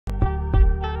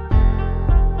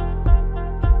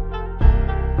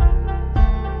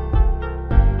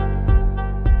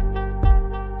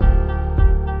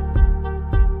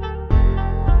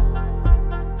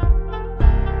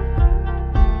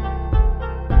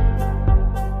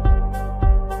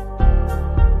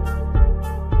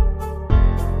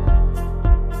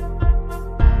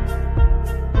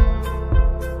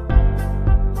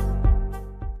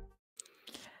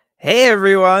Hey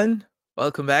everyone!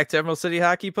 Welcome back to Emerald City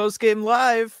Hockey Postgame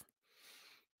Live.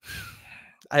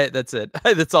 That's it.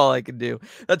 That's all I can do.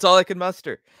 That's all I can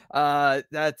muster.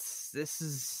 This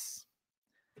is.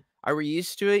 Are we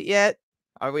used to it yet?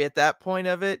 Are we at that point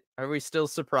of it? Are we still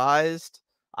surprised?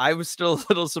 I was still a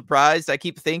little surprised. I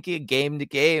keep thinking game to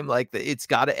game, like it's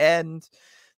got to end.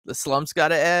 The slump's got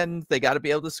to end. They got to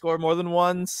be able to score more than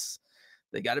once.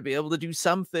 They got to be able to do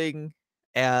something,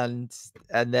 and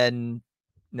then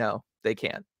no, they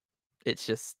can't. It's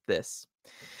just this.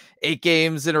 8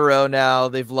 games in a row now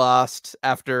they've lost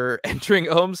after entering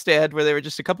a homestand where they were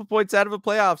just a couple points out of a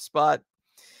playoff spot.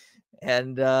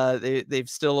 And they've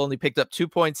still only picked up 2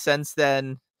 points since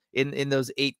then in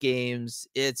those 8 games.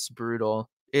 It's brutal.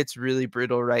 It's really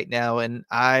brutal right now. And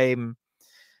I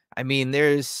mean,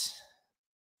 there's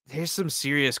some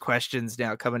serious questions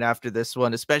now coming after this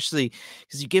one, especially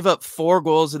because you give up 4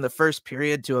 goals in the first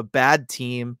period to a bad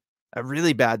team, a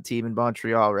really bad team in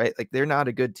Montreal, right? Like, they're not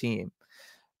a good team.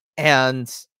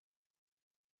 And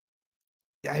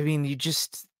I mean, you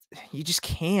just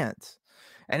can't.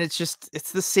 And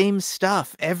it's the same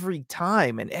stuff every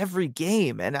time and every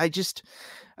game. And I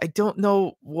don't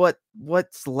know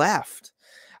what's left.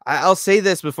 I'll say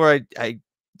this before I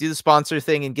do the sponsor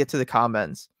thing and get to the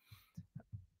comments.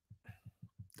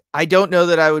 I don't know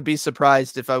that I would be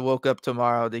surprised if I woke up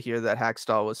tomorrow to hear that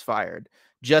Hackstall was fired,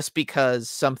 just because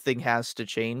something has to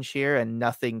change here and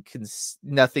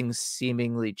nothing's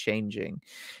seemingly changing.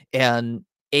 And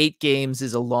 8 games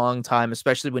is a long time,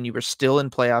 especially when you were still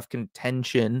in playoff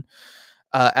contention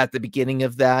at the beginning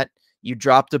of that. You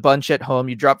dropped a bunch at home.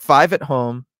 You dropped 5 at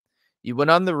home. You went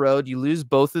on the road. You lose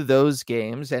both of those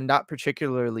games, and not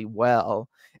particularly well.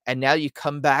 And now you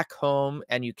come back home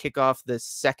and you kick off the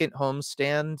second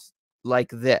homestand like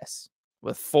this,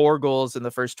 with 4 goals in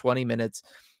the first 20 minutes,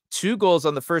 2 goals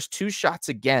on the first 2 shots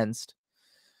against.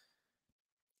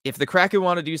 If the Kraken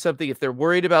want to do something, if they're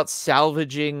worried about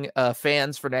salvaging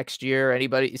fans for next year,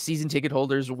 anybody, season ticket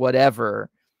holders,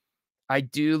 whatever, I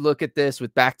do look at this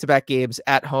with back-to-back games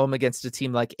at home against a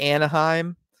team like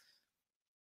Anaheim.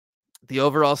 The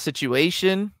overall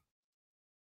situation,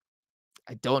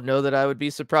 I don't know that I would be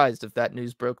surprised if that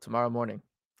news broke tomorrow morning.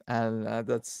 And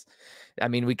I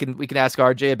mean, we can ask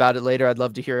RJ about it later. I'd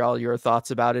love to hear all your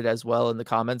thoughts about it as well in the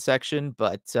comment section.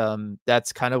 But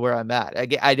that's kind of where I'm at.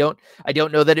 I don't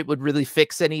know that it would really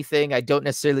fix anything. I don't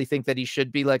necessarily think that he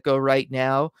should be let go right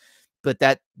now. But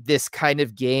that this kind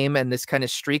of game and this kind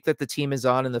of streak that the team is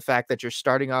on, and the fact that you're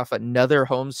starting off another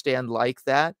homestand like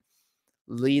that,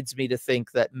 leads me to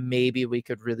think that maybe we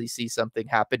could really see something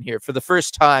happen here. For the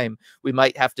first time, we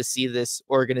might have to see this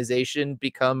organization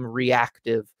become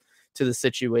reactive to the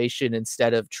situation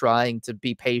instead of trying to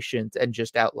be patient and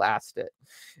just outlast it.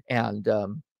 And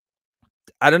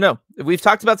I don't know. We've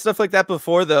talked about stuff like that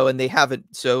before, though, and they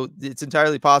haven't. So it's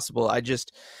entirely possible. It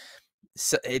just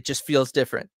feels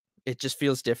different. It just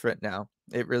feels different now.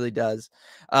 It really does.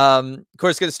 Of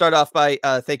course, going to start off by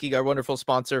thanking our wonderful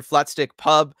sponsor, Flatstick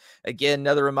Pub. Again,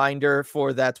 another reminder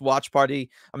for that watch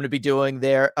party I'm going to be doing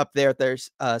up there at their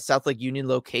South Lake Union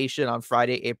location on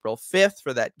Friday, April 5th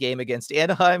for that game against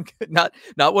Anaheim. not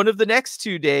one of the next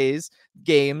 2 days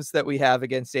games that we have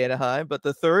against Anaheim, but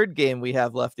the 3rd game we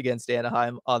have left against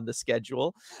Anaheim on the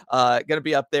schedule. Going to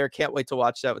be up there. Can't wait to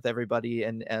watch that with everybody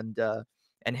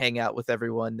and hang out with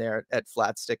everyone there at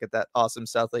Flatstick at that awesome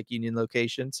South Lake Union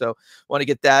location. So want to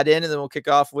get that in, and then we'll kick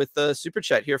off with a super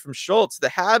chat here from Schultz. The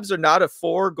Habs are not a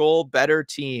 4-goal better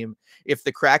team if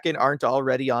the Kraken aren't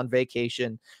already on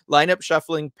vacation. Lineup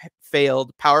shuffling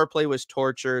failed. Power play was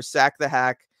torture. Sack the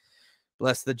Hack.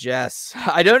 Bless the Jess.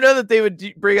 I don't know that they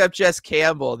would bring up Jess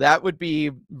Campbell. That would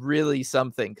be really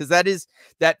something, because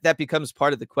that becomes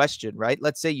part of the question, right?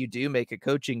 Let's say you do make a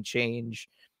coaching change.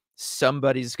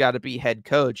 Somebody's got to be head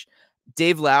coach.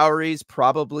 Dave Lowry's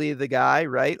probably the guy,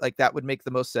 right? Like, that would make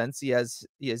the most sense. He has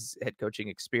head coaching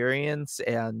experience,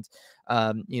 and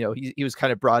he was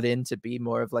kind of brought in to be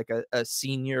more of like a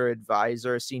senior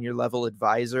advisor, a senior level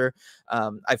advisor.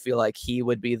 I feel like he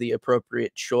would be the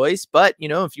appropriate choice. But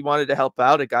if you wanted to help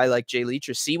out a guy like Jay Leach,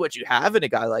 or see what you have in a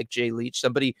guy like Jay Leach,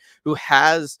 somebody who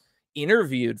has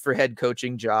interviewed for head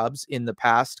coaching jobs in the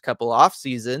past couple off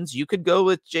seasons, you could go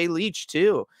with Jay Leach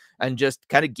too, and just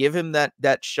kind of give him that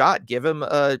shot, give him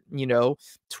a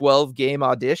 12-game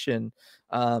audition.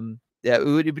 It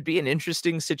would be an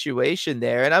interesting situation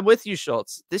there. And I'm with you,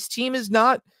 Schultz. This team's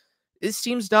not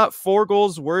 4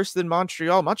 goals worse than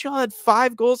Montreal. Montreal had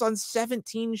 5 goals on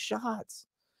 17 shots.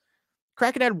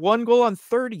 Kraken had 1 goal on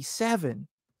 37.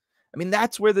 I mean,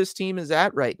 that's where this team is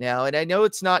at right now. And I know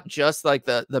it's not just like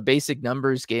the basic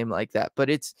numbers game like that, but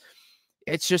it's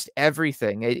It's just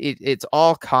everything. It's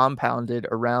all compounded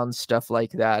around stuff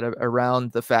like that,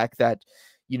 around the fact that,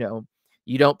 you know,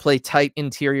 you don't play tight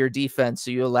interior defense,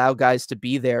 so you allow guys to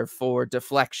be there for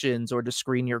deflections or to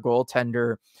screen your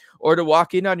goaltender or to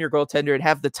walk in on your goaltender and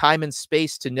have the time and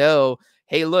space to know,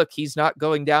 hey, look, he's not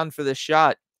going down for the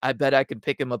shot. I bet I can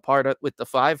pick him apart with the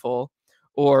 5-hole.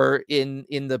 Or in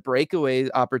the breakaway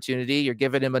opportunity, you're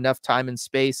giving him enough time and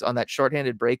space on that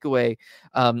shorthanded breakaway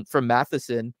from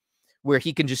Matheson, where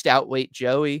he can just outweight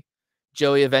Joey.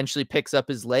 Joey eventually picks up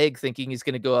his leg thinking he's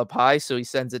going to go up high, so he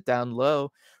sends it down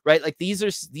low, right? Like these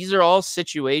are all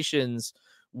situations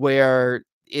where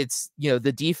it's, you know,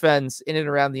 the defense in and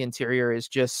around the interior is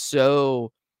just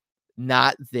so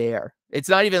not there. It's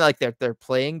not even like they're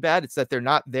playing bad, it's that they're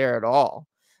not there at all.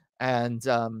 And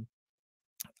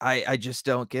I just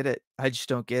don't get it. I just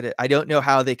don't get it. I don't know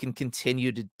how they can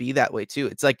continue to be that way too.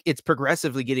 It's like it's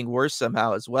progressively getting worse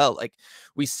somehow as well. Like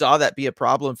we saw that be a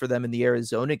problem for them in the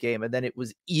Arizona game, and then it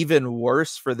was even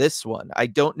worse for this one. I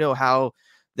don't know how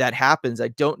that happens. I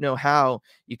don't know how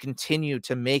you continue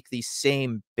to make these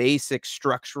same basic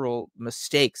structural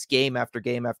mistakes game after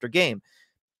game after game.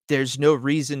 There's no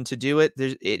reason to do it.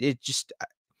 It just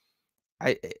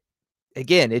I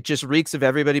again, it just reeks of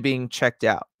everybody being checked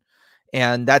out.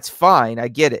 And that's fine. I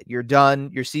get it. You're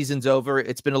done. Your season's over.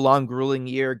 It's been a long, grueling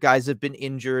year. Guys have been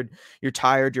injured. You're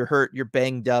tired. You're hurt. You're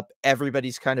banged up.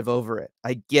 Everybody's kind of over it.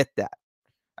 I get that.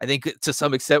 I think to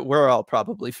some extent, we're all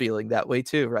probably feeling that way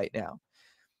too right now.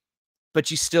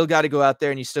 But you still got to go out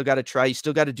there and you still got to try. You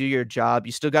still got to do your job.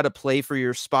 You still got to play for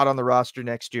your spot on the roster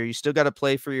next year. You still got to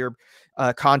play for your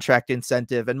contract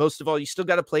incentive. And most of all, you still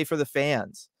got to play for the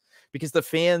fans, because the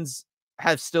fans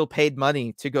have still paid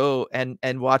money to go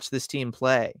and watch this team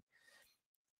play.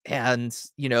 And,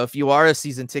 you know, if you are a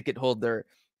season ticket holder,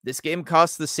 this game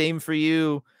costs the same for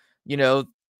you, you know,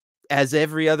 as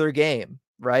every other game,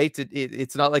 right?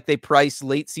 It's not like they price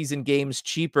late season games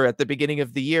cheaper at the beginning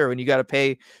of the year when you got to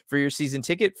pay for your season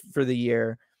ticket for the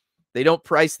year. They don't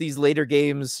price these later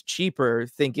games cheaper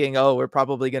thinking, oh, we're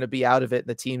probably going to be out of it and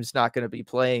the team's not going to be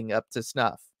playing up to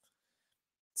snuff.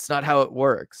 It's not how it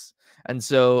works. And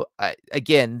so,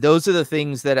 again, those are the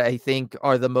things that I think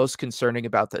are the most concerning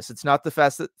about this. It's not the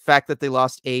fact that they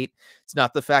lost 8. It's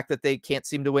not the fact that they can't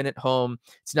seem to win at home.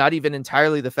 It's not even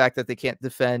entirely the fact that they can't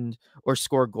defend or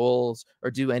score goals or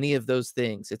do any of those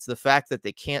things. It's the fact that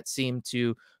they can't seem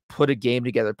to put a game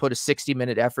together, put a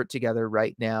 60-minute effort together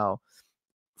right now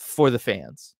for the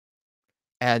fans.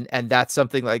 And that's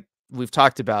something, like we've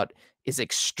talked about, is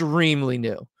extremely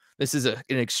new. This is an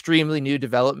extremely new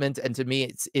development, and to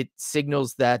me, it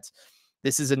signals that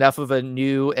this is enough of a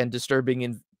new and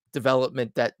disturbing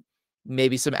development that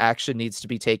maybe some action needs to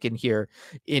be taken here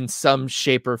in some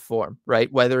shape or form,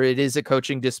 right? Whether it is a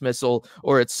coaching dismissal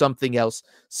or it's something else,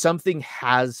 something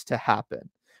has to happen,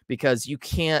 because you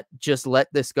can't just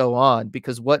let this go on.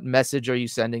 Because what message are you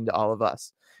sending to all of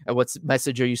us? And what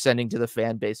message are you sending to the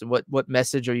fan base? And what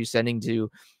message are you sending to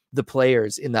the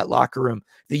players in that locker room,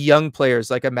 the young players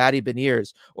like a Matty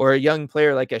Beniers or a young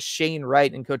player like a Shane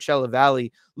Wright in Coachella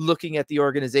Valley, looking at the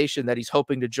organization that he's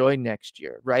hoping to join next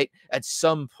year, right? At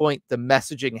some point, the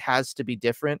messaging has to be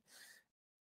different.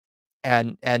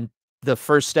 And the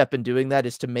first step in doing that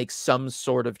is to make some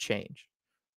sort of change.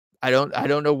 I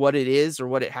don't know what it is or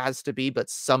what it has to be, but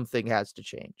something has to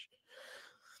change.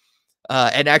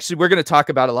 And actually, we're going to talk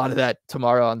about a lot of that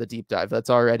tomorrow on the deep dive. That's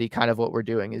already kind of what we're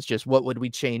doing, is just what would we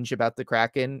change about the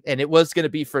Kraken? And it was going to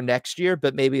be for next year,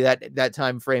 but maybe that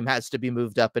time frame has to be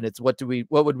moved up. And it's what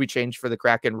would we change for the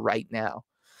Kraken right now?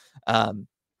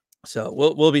 So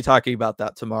we'll be talking about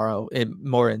that tomorrow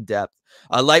more in depth.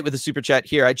 Light with a super chat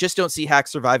here. I just don't see Hack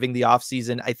surviving the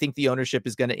offseason. I think the ownership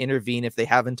is going to intervene if they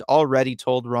haven't already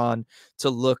told Ron to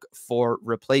look for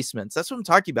replacements. That's what I'm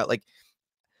talking about. Like,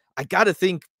 I got to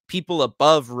think people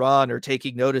above Ron are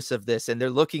taking notice of this, and they're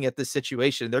looking at this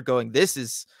situation. And they're going, this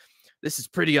is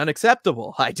pretty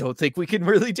unacceptable. I don't think we can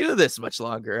really do this much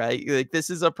longer. Like, this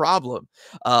is a problem.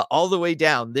 All the way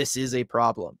down, this is a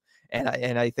problem. And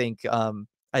I think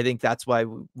that's why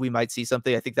we might see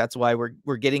something. I think that's why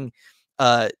we're getting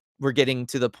to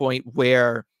the point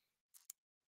where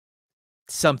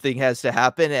something has to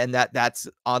happen, and that's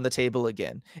on the table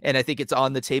again. And I think it's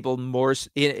on the table more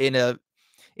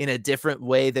in a different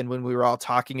way than when we were all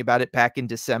talking about it back in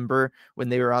December when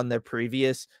they were on their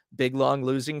previous big long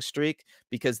losing streak,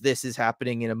 because this is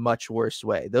happening in a much worse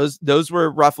way. Those were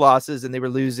rough losses and they were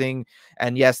losing,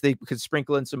 and yes, they could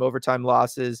sprinkle in some overtime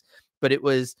losses, but it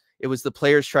was the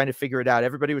players trying to figure it out.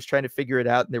 Everybody was trying to figure it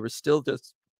out, and there was still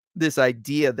just this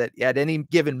idea that at any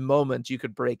given moment you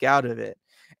could break out of it.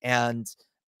 And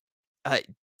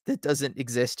that doesn't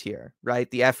exist here, right?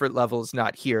 The effort level is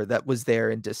not here that was there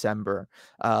in December.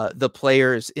 The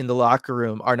players in the locker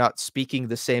room are not speaking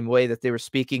the same way that they were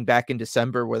speaking back in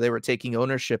December, where they were taking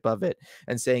ownership of it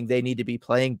and saying they need to be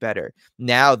playing better.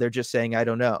 Now they're just saying, I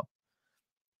don't know.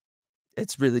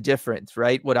 It's really different,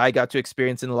 right? What I got to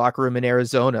experience in the locker room in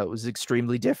Arizona was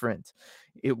extremely different.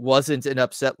 It wasn't an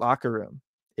upset locker room.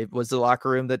 It was a locker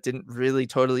room that didn't really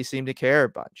totally seem to care a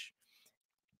bunch.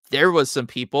 There was some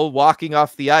people walking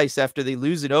off the ice after they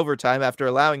lose in overtime after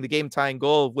allowing the game-tying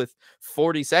goal with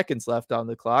 40 seconds left on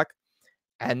the clock,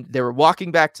 and they were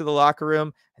walking back to the locker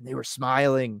room, and they were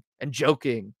smiling and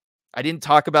joking. I didn't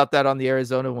talk about that on the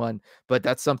Arizona one, but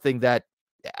that's something that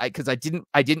because I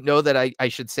didn't know that I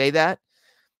should say that,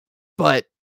 but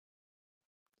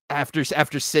after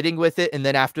sitting with it and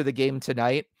then after the game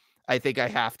tonight, I think I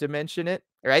have to mention it,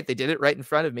 right? They did it right in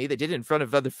front of me. They did it in front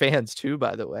of other fans too,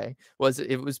 by the way.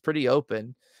 It was pretty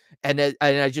open. And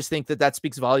I just think that that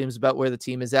speaks volumes about where the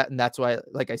team is at. And that's why,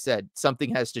 like I said,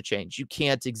 something has to change. You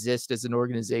can't exist as an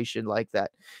organization like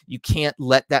that. You can't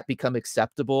let that become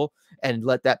acceptable and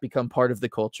let that become part of the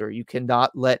culture. You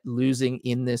cannot let losing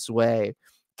in this way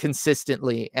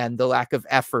consistently and the lack of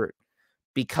effort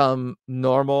become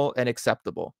normal and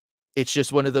acceptable. It's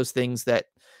just one of those things that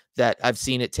I've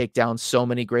seen it take down so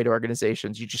many great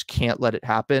organizations. You just can't let it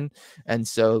happen. And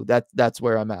so that's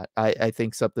where I'm at. I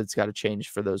think something's got to change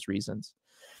for those reasons.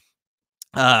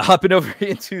 Hopping over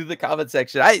into the comment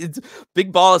section. It's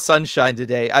big ball of sunshine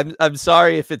today. I'm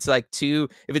sorry if it's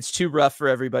too rough for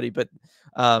everybody, but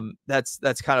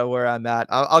that's kind of where I'm at.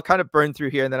 I'll kind of burn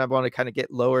through here, and then I want to kind of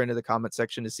get lower into the comment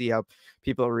section to see how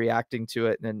people are reacting to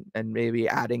it and maybe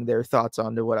adding their thoughts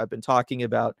onto what I've been talking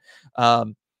about.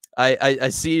 I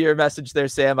see your message there,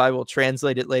 Sam. I will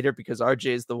translate it later because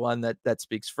RJ is the one that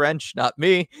speaks French, not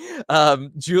me.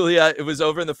 Julia, it was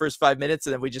over in the first 5 minutes,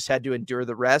 and then we just had to endure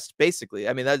the rest. Basically,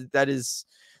 I mean that is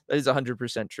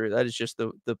 100% true. That is just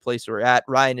the place we're at.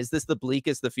 Ryan, is this the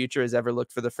bleakest the future has ever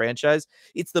looked for the franchise?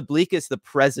 It's the bleakest the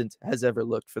present has ever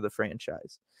looked for the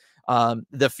franchise.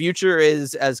 The future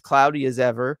is as cloudy as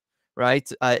ever, right?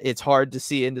 It's hard to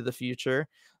see into the future.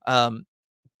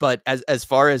 But as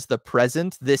far as the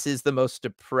present, this is the most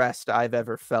depressed I've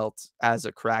ever felt as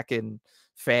a Kraken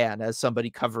fan, as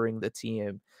somebody covering the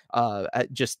team.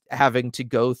 Just having to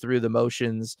go through the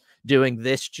motions, doing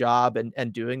this job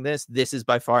and doing this is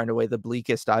by far and away the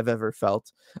bleakest I've ever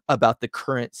felt about the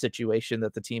current situation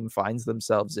that the team finds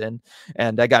themselves in.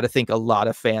 And I got to think a lot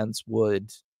of fans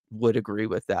would agree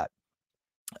with that.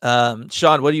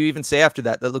 Sean, what do you even say after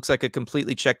that? That looks like a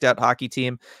completely checked out hockey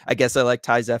team. I guess I like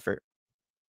Ty's effort.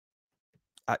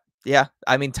 Yeah,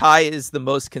 I mean, Ty is the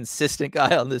most consistent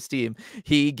guy on this team.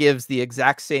 He gives the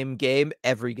exact same game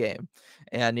every game,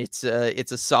 and it's a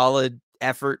solid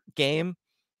effort game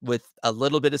with a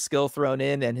little bit of skill thrown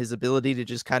in and his ability to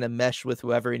just kind of mesh with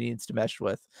whoever he needs to mesh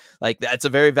with. Like, that's a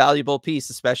very valuable piece,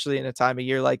 especially in a time of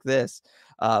year like this.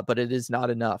 But it is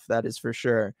not enough. That is for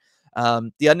sure.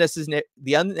 The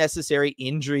unnecessary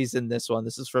injuries in this one.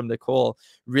 This is from Nicole.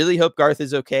 Really hope Garth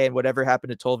is okay, and whatever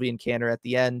happened to Tolvie and Canner at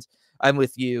the end. I'm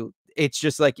with you. It's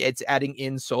just like it's adding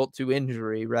insult to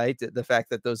injury, right? The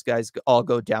fact that those guys all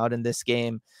go down in this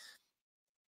game.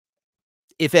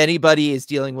 If anybody is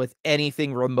dealing with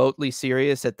anything remotely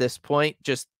serious at this point,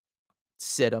 just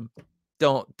sit them.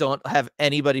 Don't have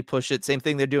anybody push it. Same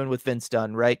thing they're doing with Vince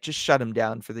Dunn, right? Just shut him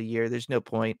down for the year. There's no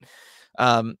point.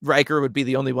 Riker would be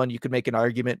the only one you could make an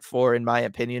argument for, in my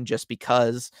opinion, just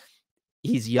because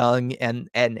he's young and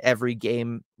every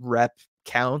game rep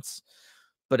counts.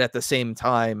 But at the same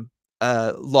time,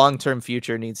 long-term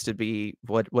future needs to be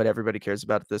what everybody cares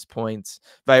about at this point.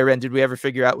 Viren, did we ever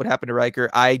figure out what happened to Riker?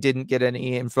 I didn't get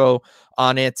any info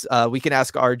on it. We can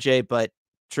ask RJ, but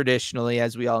traditionally,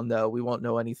 as we all know, we won't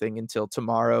know anything until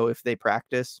tomorrow if they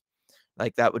practice.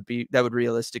 Like that would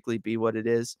realistically be what it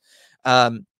is.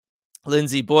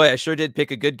 Lindsay, boy, I sure did pick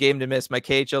a good game to miss. My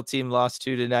KHL team lost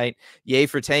 2 tonight. Yay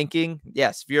for tanking.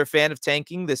 Yes, if you're a fan of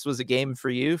tanking, this was a game for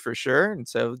you for sure. And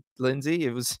so, Lindsay,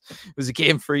 it was a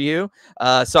game for you.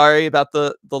 Sorry about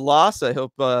the loss. I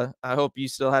hope you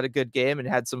still had a good game and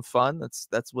had some fun.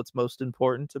 That's what's most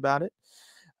important about it.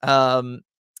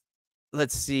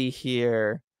 Let's see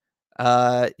here.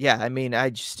 Yeah, I mean, I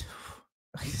just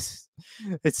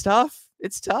it's tough.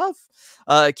 It's tough.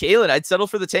 Kaylin, I'd settle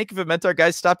for the tank if it meant our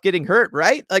guys stopped getting hurt,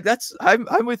 right? Like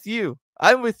I'm with you.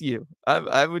 I'm with you.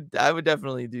 I would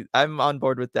definitely do. I'm on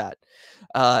board with that.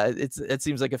 It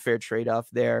seems like a fair trade-off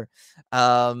there.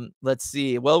 Let's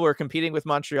see. Well, we're competing with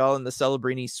Montreal in the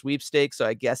Celebrini sweepstakes, so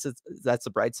I guess that's the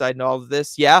bright side in all of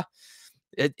this. Yeah.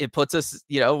 it puts us,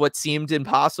 what seemed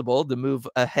impossible to move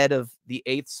ahead of the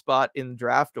 8th spot in the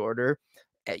draft order.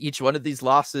 Each one of these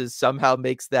losses somehow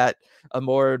makes that a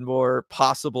more and more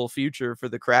possible future for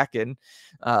the Kraken.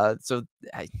 So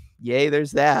yay,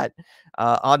 there's that.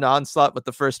 On Onslaught with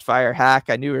the first fire hack,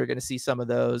 I knew we were going to see some of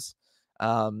those.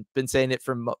 Been saying it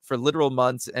for literal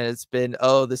months, and it's been,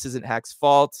 oh, this isn't Hack's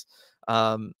fault.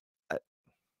 Like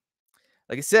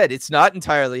I said, it's not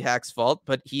entirely Hack's fault,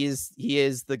 but he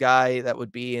is the guy that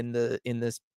would be in the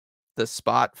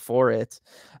spot for it.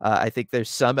 I think there's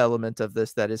some element of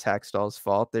this that is Hackstall's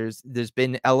fault. There's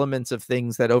been elements of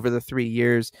things that over the 3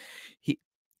 years he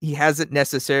hasn't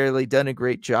necessarily done a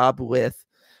great job with.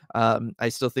 I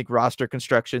still think roster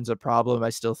construction's a problem. I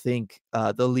still think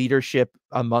the leadership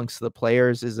amongst the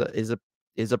players is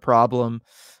a problem.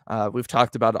 We've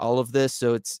talked about all of this,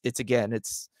 so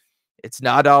it's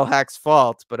not all Hack's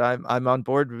fault, but I'm on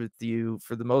board with you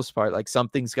for the most part. Like,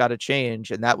 something's got to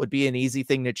change, and that would be an easy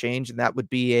thing to change, and that would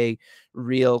be a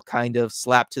real kind of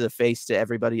slap to the face to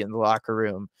everybody in the locker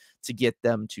room to get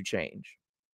them to change.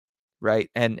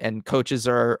 Right. And coaches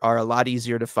are a lot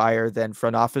easier to fire than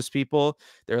front office people.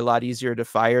 They're a lot easier to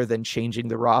fire than changing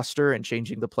the roster and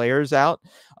changing the players out.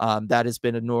 That has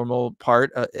been a normal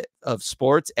part of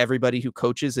sports. Everybody who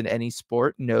coaches in any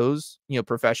sport knows,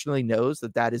 professionally knows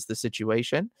that is the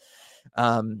situation.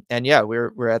 And yeah,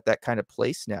 we're at that kind of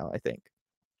place now, I think.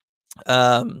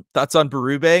 Thoughts on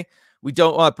Berube? We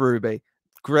don't want Berube.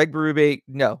 Greg Berube,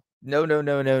 no.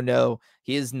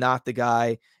 He is not the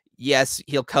guy. Yes,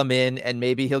 he'll come in and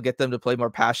maybe he'll get them to play more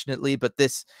passionately, but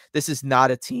this is not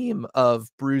a team of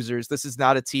bruisers. This is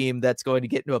not a team that's going to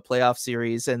get into a playoff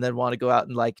series and then want to go out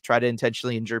and like try to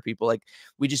intentionally injure people. Like,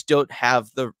 we just don't have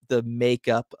the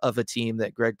makeup of a team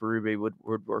that Greg Berube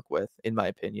would work with, in my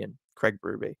opinion. Craig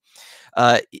Berube.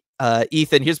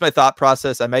 Ethan, here's my thought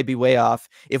process. I might be way off.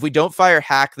 If we don't fire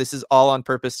Hack, this is all on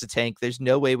purpose to tank. There's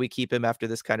no way we keep him after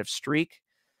this kind of streak.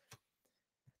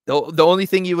 The only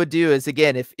thing you would do is,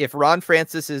 again, if Ron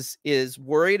Francis is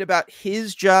worried about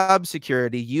his job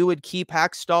security, you would keep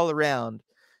Hackstall around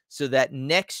so that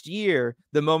next year,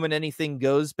 the moment anything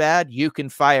goes bad, you can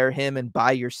fire him and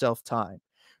buy yourself time,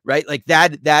 right? Like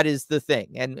that is the thing.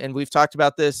 And we've talked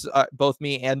about this. Both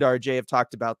me and RJ have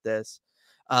talked about this.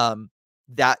 That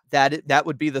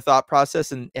would be the thought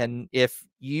process. And if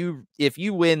you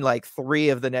win like 3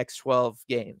 of the next 12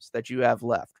 games that you have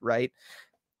left, right?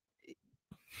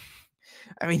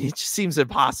 I mean, it just seems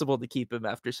impossible to keep him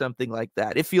after something like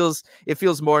that. It feels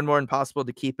more and more impossible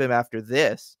to keep him after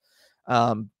this.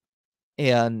 And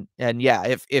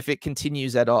yeah, if it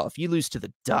continues at all, if you lose to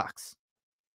the Ducks,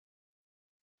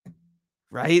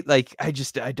 right? Like, I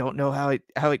don't know how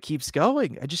it keeps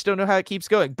going. I just don't know how it keeps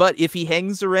going. But if he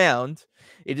hangs around,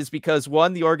 it is because,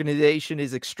 1, the organization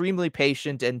is extremely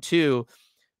patient, and 2,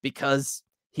 because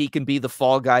he can be the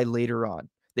fall guy later on.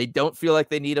 They don't feel like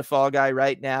they need a fall guy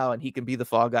right now, and he can be the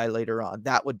fall guy later on.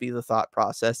 That would be the thought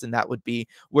process, and that would be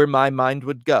where my mind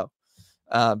would go.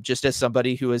 Just as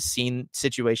somebody who has seen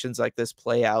situations like this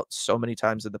play out so many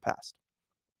times in the past.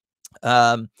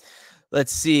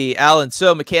 Let's see, Alan.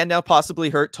 So McCann now possibly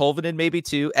hurt, Tolvanen maybe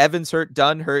too, Evans hurt,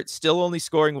 Dunn hurt, still only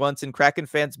scoring once, and Kraken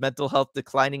fans' mental health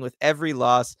declining with every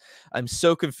loss. I'm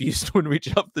so confused when we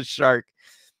jump the shark.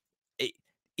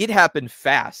 It happened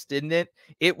fast, didn't it?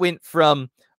 It went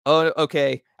from, oh,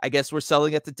 okay, I guess we're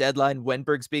selling at the deadline.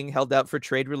 Wenberg's being held out for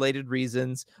trade-related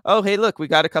reasons. Oh, hey, look, we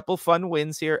got a couple fun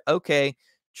wins here. Okay,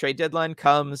 trade deadline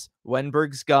comes,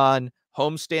 Wenberg's gone,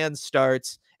 homestand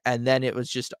starts, and then it was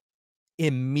just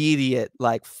immediate,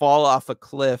 like, fall off a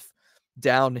cliff,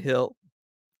 downhill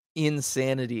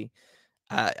insanity.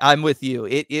 I'm with you.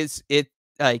 It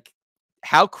like,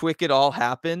 how quick it all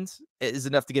happened is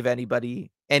enough to give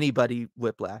anybody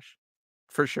whiplash,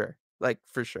 for sure. Like,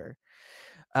 for sure.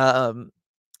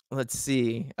 Let's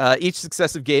see. Each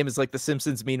successive game is like the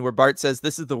Simpsons meme where Bart says,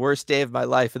 "This is the worst day of my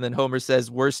life," and then Homer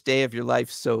says, "Worst day of your life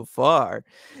so far."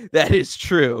 That is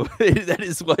true. That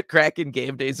is what Kraken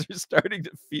game days are starting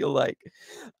to feel like.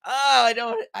 Oh, I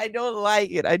don't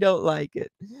like it. I don't like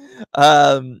it.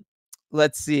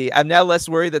 Let's see. I'm now less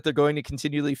worried that they're going to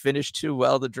continually finish too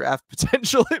well to draft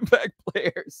potential impact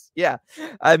players. Yeah,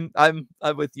 I'm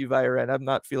with you, Viren. I'm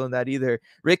not feeling that either.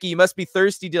 Ricky, you must be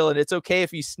thirsty, Dylan. It's okay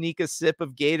if you sneak a sip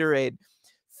of Gatorade.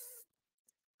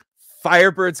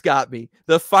 Firebirds got me.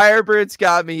 The Firebirds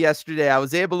got me yesterday. I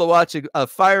was able to watch a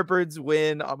Firebirds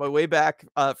win on my way back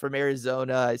from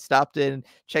Arizona. I stopped in,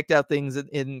 checked out things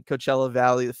in Coachella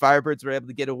Valley. The Firebirds were able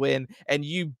to get a win, and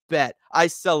you bet I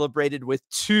celebrated with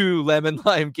 2 lemon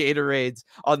lime Gatorades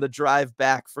on the drive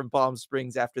back from Palm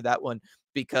Springs after that one,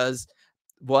 because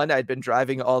one, I'd been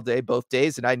driving all day, both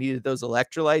days, and I needed those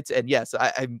electrolytes. And yes,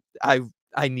 I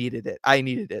needed it. I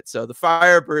needed it. So the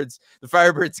Firebirds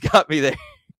got me there,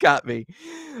 got me.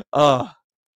 Oh,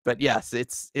 but yes,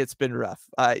 it's been rough.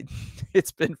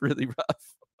 It's been really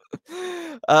rough.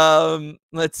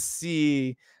 Let's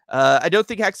see. I don't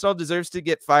think Hextall deserves to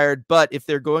get fired, but if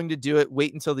they're going to do it,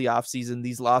 wait until the offseason.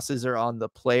 These losses are on the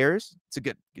players. It's a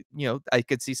good, I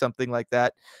could see something like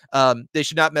that. They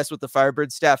should not mess with the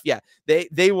Firebird staff. Yeah,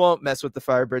 they won't mess with the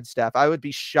Firebird staff. I would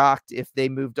be shocked if they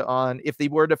moved on. If they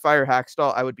were to fire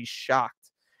Hextall, I would be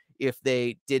shocked if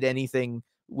they did anything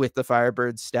with the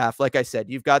Firebird staff. Like I said,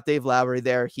 you've got Dave Lowry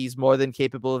there. He's more than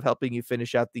capable of helping you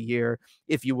finish out the year.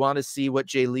 If you want to see what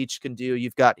Jay Leach can do,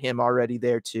 you've got him already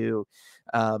there too.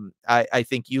 I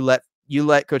think you let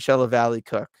Coachella Valley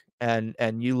cook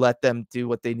and you let them do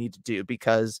what they need to do,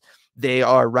 because they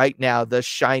are right now the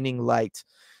shining light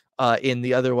in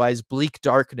the otherwise bleak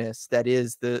darkness that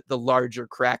is the larger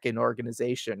Kraken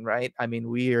organization, right? I mean,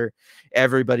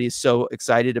 everybody's so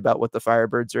excited about what the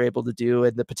Firebirds are able to do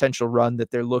and the potential run that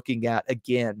they're looking at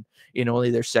again in only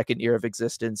their second year of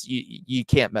existence. You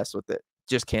can't mess with it.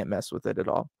 Just can't mess with it at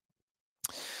all.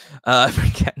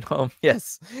 Getting home.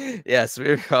 Yes.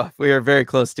 We are very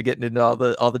close to getting into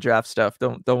all the draft stuff.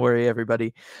 Don't worry,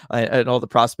 everybody, and all the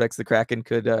prospects the Kraken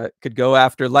could go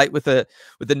after. Light with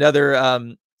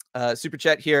another super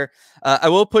chat here. I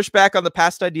will push back on the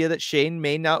past idea that Shane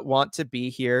may not want to be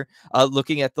here.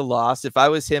 Looking at the loss, if I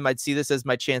was him, I'd see this as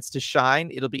my chance to shine.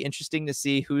 It'll be interesting to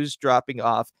see who's dropping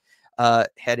off,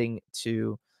 heading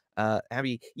to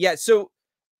Abby. Yeah. So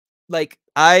like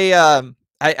I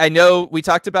know we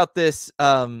talked about this.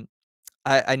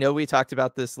 I know we talked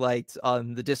about this light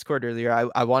on the Discord earlier.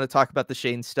 I want to talk about the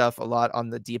Shane stuff a lot on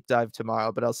the deep dive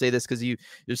tomorrow, but I'll say this because you're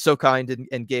so kind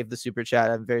and gave the super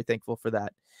chat. I'm very thankful for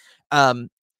that.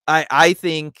 I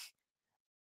think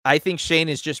Shane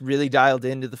is just really dialed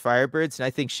into the Firebirds, and I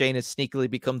think Shane has sneakily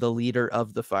become the leader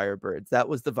of the Firebirds. That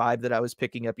was the vibe that I was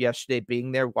picking up yesterday,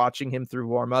 being there, watching him through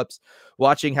warmups,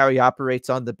 watching how he operates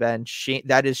on the bench.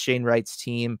 That is Shane Wright's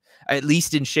team, at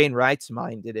least in Shane Wright's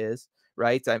mind, it is.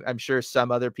 Right. I'm sure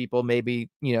some other people, maybe,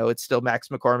 it's still Max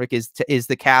McCormick is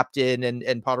the captain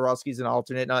and Podorowski's an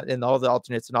alternate and all the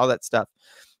alternates and all that stuff.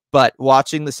 But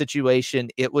watching the situation,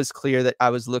 it was clear that I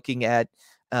was looking at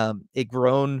a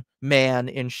grown man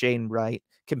in Shane Wright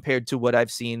compared to what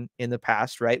I've seen in the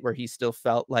past, right, where he still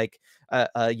felt like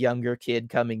a younger kid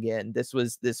coming in. This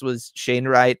was Shane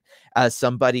Wright as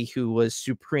somebody who was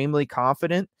supremely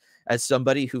confident, as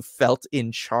somebody who felt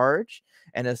in charge,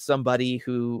 and as somebody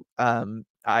who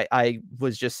I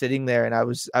was just sitting there and I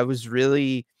was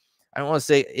really, I don't want to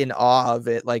say in awe of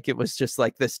it, like it was just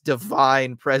like this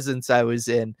divine presence I was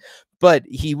in, but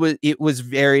it was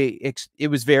very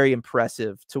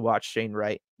impressive to watch Shane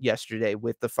Wright yesterday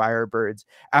with the Firebirds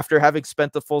after having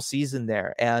spent the full season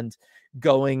there and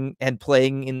going and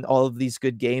playing in all of these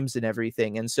good games and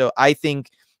everything. And so I think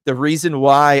the reason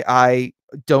why I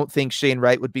don't think Shane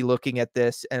Wright would be looking at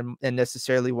this and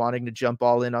necessarily wanting to jump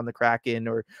all in on the Kraken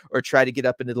or try to get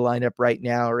up into the lineup right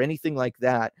now or anything like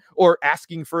that, or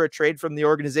asking for a trade from the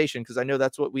organization, because I know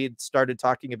that's what we had started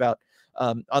talking about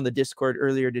on the Discord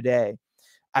earlier today.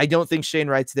 I don't think Shane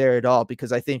Wright's there at all,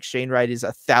 because I think Shane Wright is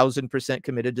 1,000%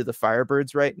 committed to the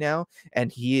Firebirds right now, and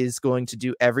he is going to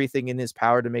do everything in his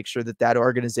power to make sure that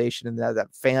organization and that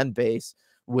fan base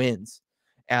wins.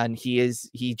 And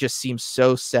he just seems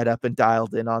so set up and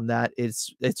dialed in on that.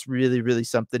 It's really, really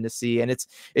something to see. And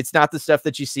it's not the stuff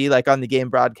that you see like on the game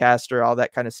broadcast or all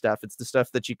that kind of stuff. It's the stuff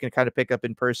that you can kind of pick up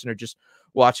in person or just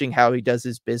watching how he does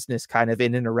his business kind of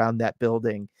in and around that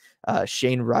building.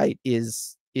 Shane Wright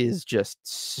is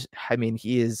just, I mean,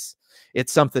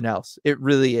 it's something else. It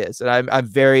really is. And I'm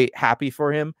very happy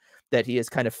for him that he has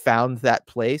kind of found that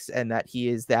place and that he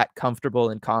is that comfortable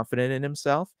and confident in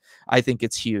himself. I think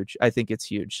it's huge.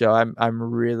 So I'm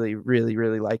really, really,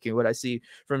 really liking what I see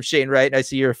from Shane Wright. And I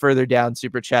see you're further down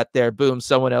super chat there. Boom.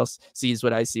 Someone else sees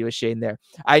what I see with Shane there.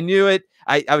 I knew it.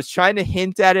 I was trying to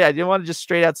hint at it. I didn't want to just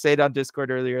straight out say it on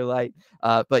Discord earlier, Light.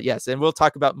 But yes, and we'll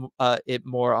talk about it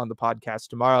more on the podcast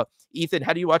tomorrow. Ethan,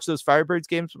 how do you watch those Firebirds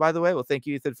games, by the way? Well, thank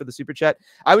you, Ethan, for the super chat.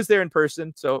 I was there in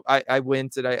person, so I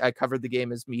went and I covered the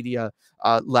game as media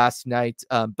last night.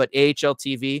 But AHL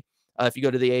TV, if you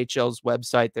go to the AHL's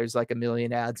website, there's like a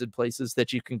million ads and places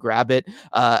that you can grab it.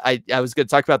 I was going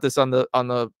to talk about this on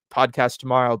the podcast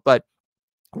tomorrow, but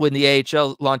when the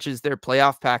AHL launches their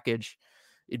playoff package,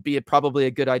 it'd be probably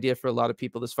a good idea for a lot of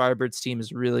people. This Firebirds team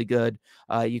is really good.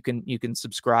 You can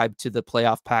subscribe to the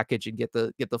playoff package and get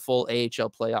the full AHL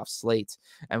playoff slate,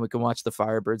 and we can watch the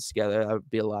Firebirds together. That would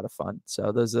be a lot of fun.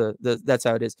 So that's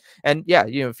how it is. And yeah,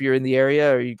 if you're in the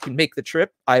area or you can make the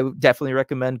trip, I would definitely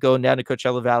recommend going down to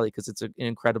Coachella Valley because it's an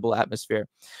incredible atmosphere.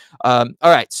 All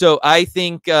right, so I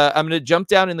think I'm going to jump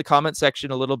down in the comment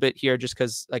section a little bit here, just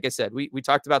because, like I said, we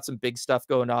talked about some big stuff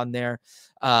going on there.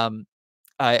 I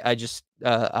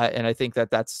think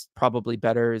that's probably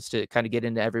better, is to kind of get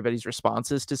into everybody's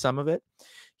responses to some of it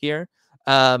here.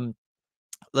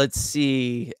 Let's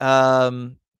see.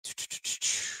 The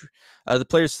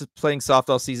players playing soft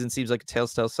all season seems like a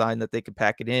telltale sign that they could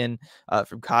pack it in.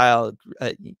 From Kyle.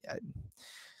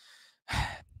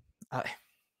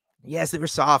 Yes, they were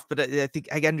soft, but I think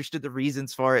I understood the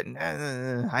reasons for it. And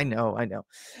I know.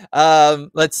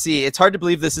 Let's see. It's hard to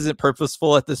believe this isn't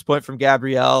purposeful at this point from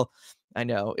Gabrielle. I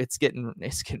know it's getting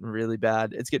really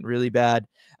bad. It's getting really bad.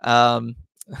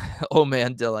 Oh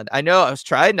man, Dylan. I know I was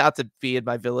trying not to be in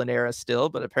my villain era still,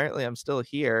 but apparently I'm still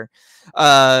here.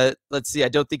 Let's see. I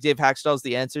don't think Dave Hackstall's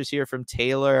the answers here from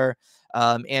Taylor.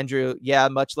 Andrew, yeah,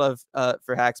 much love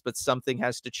for Hacks, but something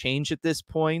has to change at this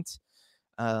point.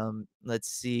 Let's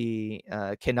see.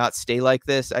 Cannot stay like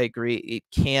this. I agree. It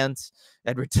can't.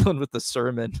 Edward Dillon with the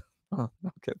sermon. Oh,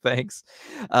 okay, thanks.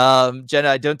 Jenna,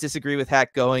 I don't disagree with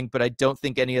Hack going, but I don't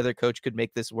think any other coach could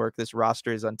make this work. This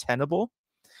roster is untenable.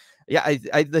 Yeah,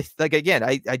 I like, again,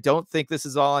 I don't think this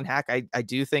is all on Hack. I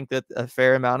do think that a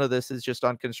fair amount of this is just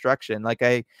on construction. Like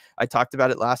I talked about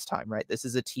it last time, right? This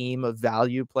is a team of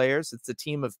value players. It's a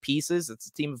team of pieces. It's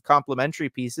a team of complementary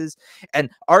pieces, and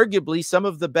arguably some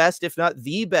of the best, if not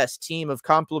the best team of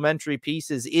complementary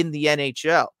pieces in the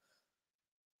NHL.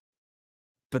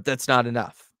 But that's not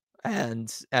enough.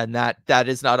 And that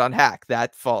is not on Hack.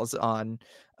 That falls on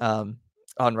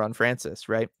Ron Francis,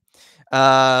 right?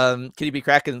 Can you be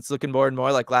Kraken? It's looking more and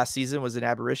more like last season was an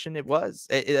aberration. It was.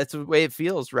 That's the way it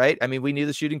feels, right? I mean, we knew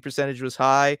the shooting percentage was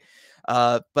high,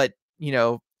 but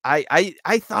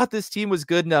I thought this team was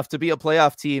good enough to be a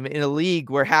playoff team in a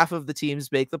league where half of the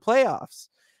teams make the playoffs,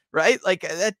 right? Like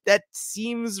that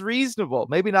seems reasonable.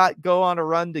 Maybe not go on a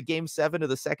run to Game 7 of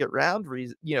the second round,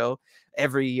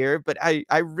 every year, but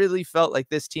I really felt like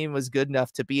this team was good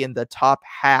enough to be in the top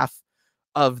half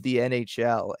of the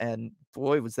NHL, and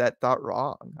boy, was that thought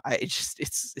wrong.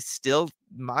 It's still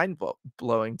mind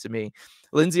blowing to me.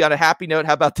 Lindsay, on a happy note,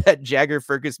 how about that Jagger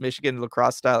Fergus Michigan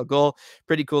lacrosse style goal?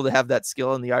 Pretty cool to have that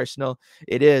skill in the arsenal.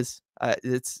 It is.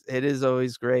 It is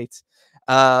always great.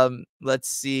 Let's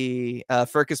see.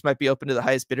 Fergus might be open to the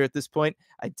highest bidder at this point.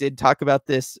 I did talk about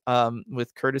this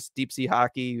with Curtis Deep Sea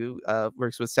Hockey, who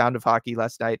works with Sound of Hockey,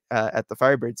 last night at the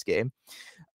Firebirds game.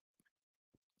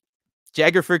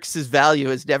 Jagger Fergus's value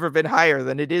has never been higher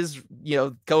than it is,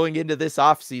 going into this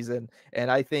offseason.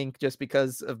 And I think just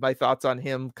because of my thoughts on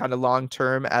him kind of long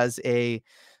term as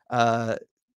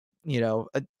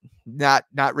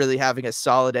not really having a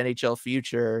solid NHL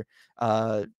future,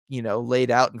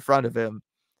 laid out in front of him,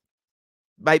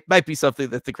 might be something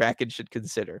that the Kraken should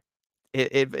consider.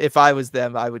 If I was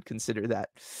them, I would consider that.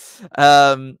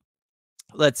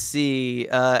 Let's see.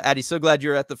 Addy, so glad you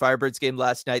were at the Firebirds game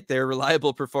last night. Their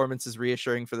reliable performance is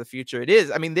reassuring for the future. It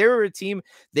is. I mean, they were a team,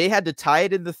 they had to tie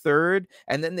it in the third,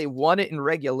 and then they won it in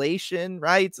regulation,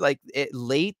 right? Like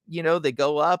late, they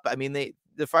go up. I mean, the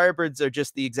Firebirds are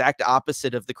just the exact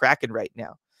opposite of the Kraken right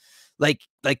now. Like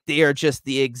they are just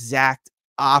the exact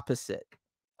opposite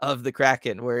of the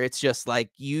Kraken, where it's just like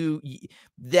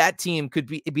that team could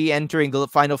be entering the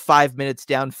final 5 minutes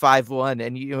down 5-1,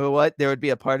 and you know what? There would be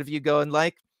a part of you going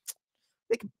like,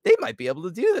 they might be able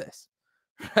to do this,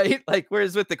 right? Like,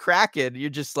 whereas with the Kraken, you're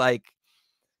just like,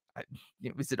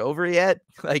 is it over yet?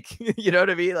 Like, you know what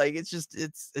I mean? Like, it's just,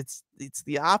 it's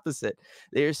the opposite.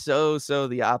 They're so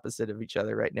the opposite of each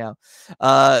other right now.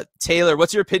 Taylor,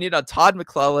 what's your opinion on Todd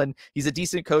McClellan? He's a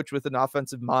decent coach with an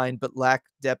offensive mind, but lack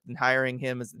depth in hiring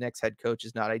him as the next head coach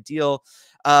is not ideal.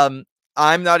 I'm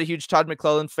not a huge Todd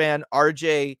McClellan fan.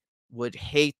 RJ would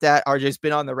hate that. RJ's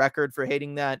been on the record for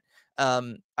hating that.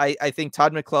 I think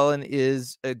Todd McClellan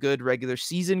is a good regular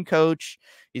season coach.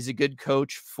 He's a good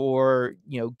coach for,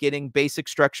 getting basic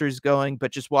structures going,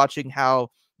 but just watching how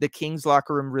the Kings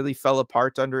locker room really fell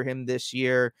apart under him this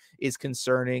year is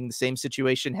concerning. The same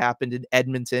situation happened in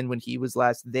Edmonton when he was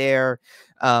last there.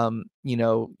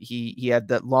 He had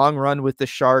that long run with the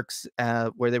Sharks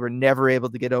where they were never able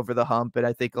to get over the hump. And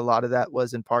I think a lot of that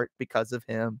was in part because of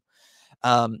him.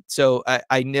 So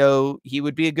I know he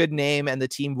would be a good name and the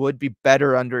team would be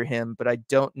better under him, but I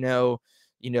don't know,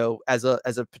 as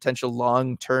a potential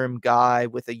long-term guy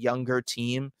with a younger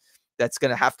team, that's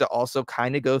going to have to also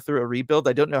kind of go through a rebuild.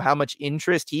 I don't know how much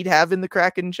interest he'd have in the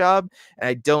Kraken job, and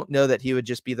I don't know that he would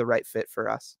just be the right fit for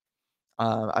us.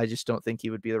 I just don't think he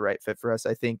would be the right fit for us.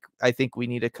 I think we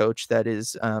need a coach that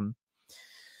is going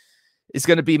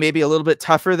to be maybe a little bit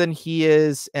tougher than he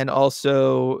is, and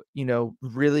also, you know,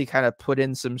 really kind of put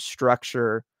in some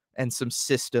structure and some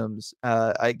systems.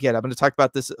 Again, I'm going to talk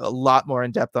about this a lot more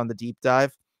in depth on the deep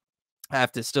dive. I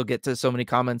have to still get to so many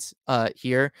comments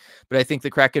here, but I think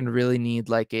the Kraken really need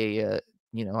like a,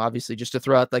 you know, obviously just to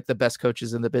throw out like the best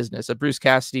coaches in the business, a Bruce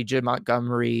Cassidy, Jim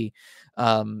Montgomery,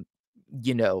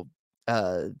 you know,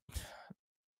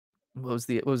 what was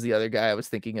the other guy I was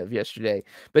thinking of yesterday?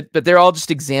 But they're all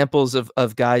just examples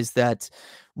of guys that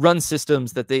run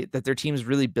systems that their teams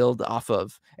really build off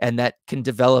of, and that can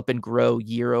develop and grow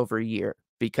year over year,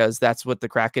 because that's what the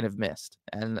Kraken have missed.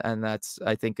 And that's,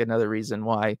 I think, another reason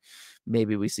why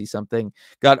maybe we see something.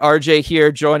 Got RJ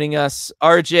here joining us.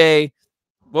 RJ,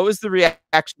 what was the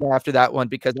reaction after that one?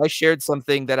 Because I shared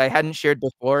something that I hadn't shared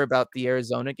before about the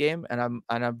Arizona game, and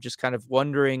I'm just kind of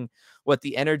wondering what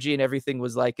the energy and everything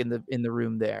was like in the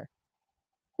room there.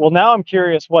 Well, now I'm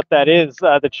curious what that is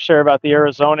that you share about the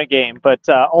Arizona game. But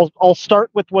I'll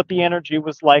start with what the energy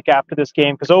was like after this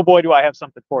game, because oh boy, do I have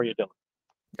something for you, Dylan.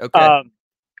 Okay.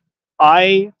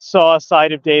 I saw a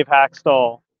side of Dave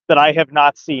Haxtell that I have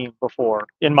not seen before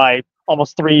in my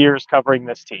almost 3 years covering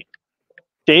this team.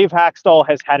 Dave Haxtell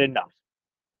has had enough.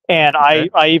 And Okay.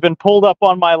 I even pulled up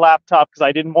on my laptop because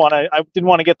I didn't want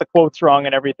to get the quotes wrong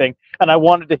and everything. And I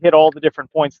wanted to hit all the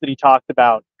different points that he talked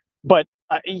about. But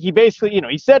he basically, you know,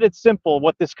 he said it's simple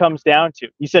what this comes down to.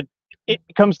 He said it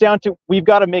comes down to we've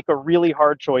got to make a really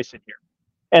hard choice in here.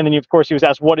 And then, of course, he was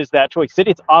asked, what is that choice? He said,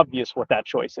 it's obvious what that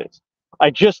choice is. I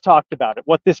just talked about it,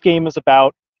 what this game is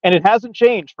about. And it hasn't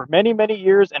changed for many, many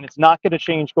years, and it's not going to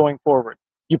change going forward.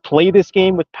 You play this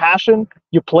game with passion.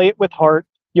 You play it with heart.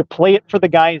 You play it for the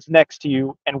guys next to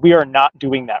you, and we are not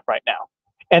doing that right now.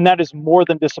 And that is more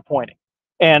than disappointing.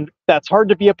 And that's hard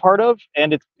to be a part of,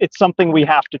 and it's something we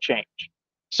have to change.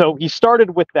 So he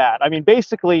started with that. I mean,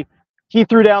 basically, he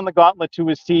threw down the gauntlet to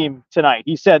his team tonight.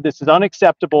 He said, this is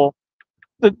unacceptable.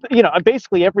 You know,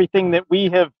 basically everything that we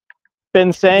have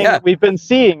been saying, that we've been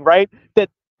seeing, right? That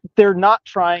they're not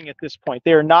trying at this point.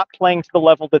 They are not playing to the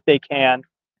level that they can,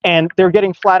 and they're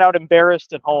getting flat out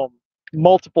embarrassed at home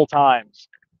multiple times.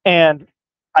 And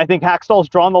I think Haxtell's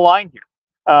drawn the line here.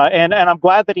 And I'm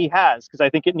glad that he has, because I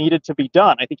think it needed to be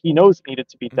done. I think he knows it needed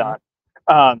to be done.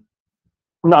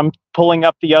 I'm pulling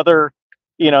up the other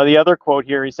quote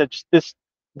here. He said, this,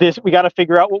 we got to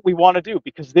figure out what we want to do,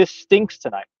 because this stinks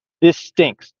tonight. This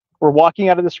stinks. We're walking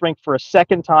out of this rink for a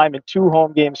second time in 2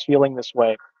 home games feeling this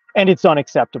way, and it's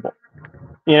unacceptable.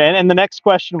 You know, and the next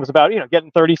question was about, you know,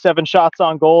 getting 37 shots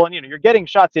on goal, and, you know, you're getting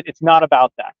shots. It's not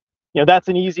about that. You know, that's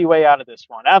an easy way out of this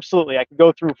one. Absolutely. I could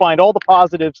go through, find all the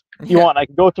positives you want. I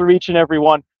could go through each and every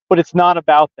one, but it's not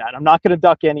about that. I'm not going to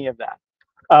duck any of that.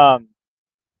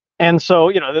 And so,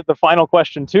 you know, the final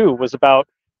question too was about,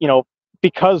 you know,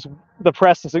 because the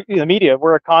press is the media,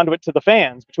 we're a conduit to the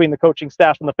fans, between the coaching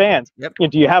staff and the fans. Yep. You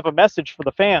know, do you have a message for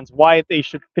the fans why they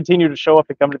should continue to show up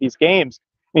and come to these games?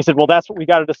 And he said, well, that's what we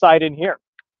got to decide in here.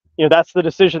 You know, that's the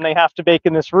decision they have to make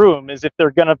in this room, is if they're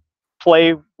going to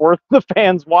play worth the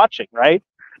fans watching, right?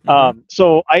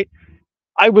 So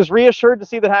I was reassured to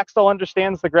see that Haxtell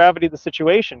understands the gravity of the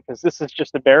situation, because this is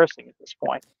just embarrassing at this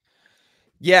point.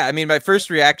 Yeah, I mean, my first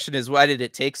reaction is, why did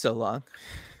it take so long?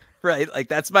 Right? Like,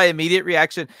 that's my immediate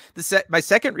reaction. My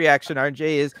second reaction, RJ,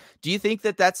 is, do you think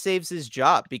that saves his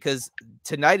job? Because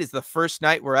tonight is the first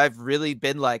night where I've really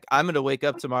been like, I'm going to wake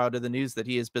up tomorrow to the news that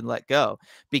he has been let go,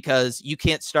 because you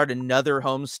can't start another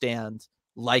homestand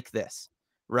like this.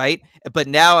 Right. But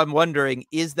now I'm wondering,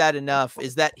 is that enough?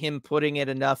 Is that him putting it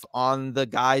enough on the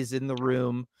guys in the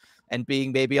room and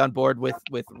being maybe on board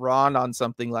with Ron on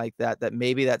something like that, that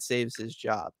maybe that saves his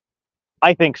job?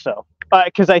 I think so.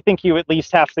 Because I think you at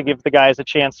least have to give the guys a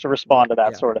chance to respond to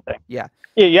that sort of thing. Yeah.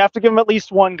 You have to give them at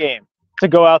least one game to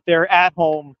go out there at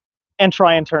home and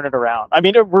try and turn it around. I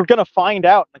mean, we're going to find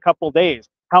out in a couple of days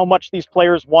how much these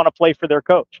players want to play for their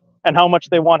coach and how much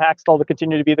they want Haxtell to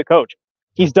continue to be the coach.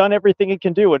 He's done everything he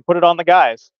can do and put it on the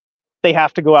guys. They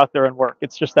have to go out there and work.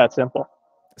 It's just that simple.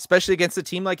 Especially against a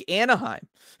team like Anaheim,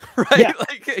 right? Yeah.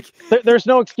 Like, there's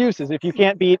no excuses. If you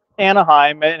can't beat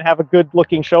Anaheim and have a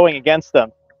good-looking showing against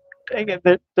them,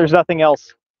 there's nothing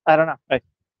else. I don't know.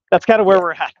 That's kind of where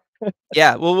we're at.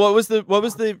 Yeah. Well, what was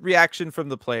the reaction from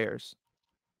the players?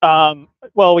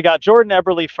 Well, we got Jordan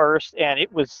Eberle first, and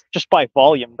it was just by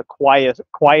volume the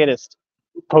quietest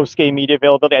post-game media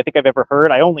availability I think I've ever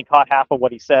heard. I only caught half of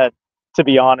what he said, to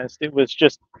be honest. It was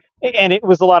just, and it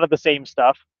was a lot of the same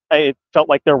stuff. it felt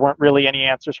like there weren't really any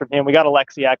answers from him. We got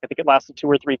Alexiak. I think it lasted 2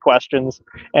 or 3 questions.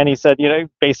 And he said,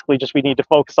 basically just we need to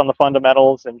focus on the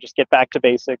fundamentals and just get back to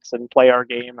basics and play our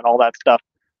game and all that stuff.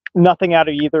 Nothing out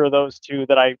of either of those two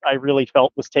that I really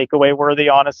felt was takeaway worthy,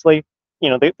 honestly.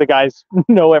 The guys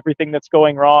know everything that's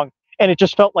going wrong. And it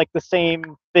just felt like the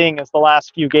same thing as the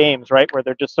last few games, right? Where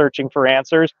they're just searching for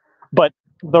answers. But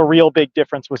the real big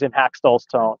difference was in Hackstall's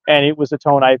tone. And it was a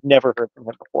tone I've never heard from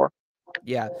him before.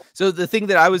 Yeah. So the thing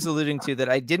that I was alluding to that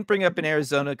I didn't bring up in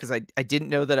Arizona because I didn't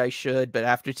know that I should, but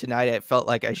after tonight I felt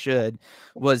like I should,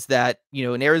 was that,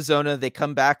 in Arizona they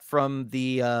come back from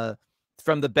the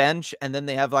bench and then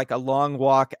they have like a long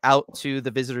walk out to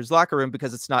the visitors' locker room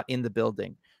because it's not in the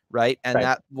building, right? And Right.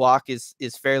 that walk is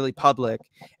fairly public.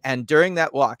 And during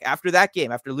that walk, after that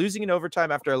game, after losing in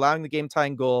overtime, after allowing the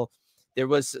game-tying goal, there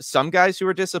was some guys who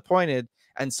were disappointed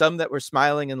and some that were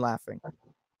smiling and laughing.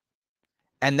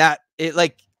 And that it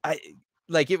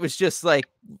it was just like,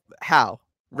 how,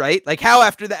 right? Like how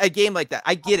after that, a game like that,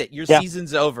 I get it. Your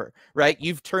season's over, right?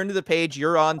 You've turned to the page,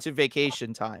 you're on to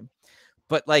vacation time,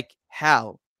 but like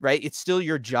how, right? It's still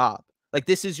your job. Like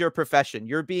this is your profession.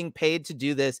 You're being paid to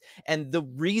do this. And the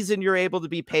reason you're able to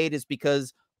be paid is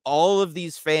because all of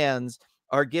these fans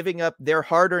are giving up their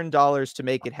hard-earned dollars to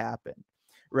make it happen.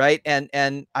 Right. And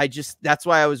that's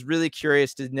why I was really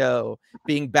curious to know,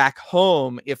 being back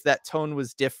home, if that tone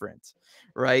was different,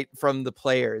 right, from the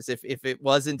players, if it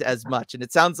wasn't as much. And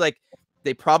it sounds like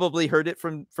they probably heard it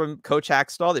from Coach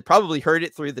Hackstall. They probably heard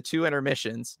it through the 2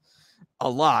 intermissions a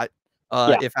lot.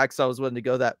 If Hackstall was willing to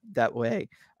go that way.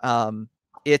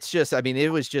 It's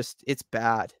just, it's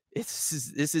bad.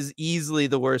 This is easily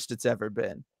the worst it's ever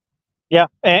been. Yeah.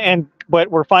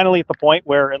 But we're finally at the point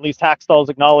where at least Hackstall is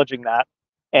acknowledging that.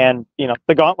 And,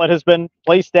 the gauntlet has been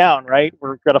placed down, right?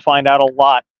 We're going to find out a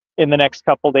lot in the next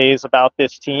couple of days about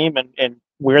this team and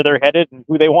where they're headed and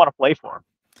who they want to play for.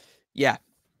 Yeah.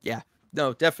 Yeah.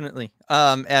 No, definitely.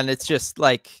 And it's just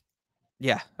like,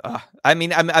 yeah. I'm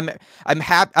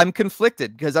happy. I'm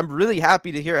conflicted because I'm really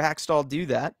happy to hear Hackstall do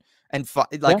that and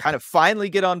kind of finally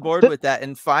get on board with that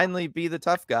and finally be the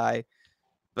tough guy.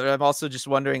 But I'm also just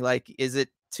wondering, like, is it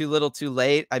too little too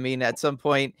late? I mean, at some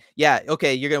point, yeah,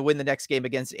 okay, you're going to win the next game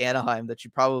against Anaheim that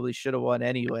you probably should have won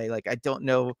anyway. Like, I don't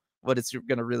know what it's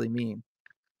going to really mean.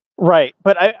 Right.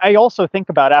 But I also think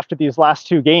about after these last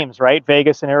 2 games, right?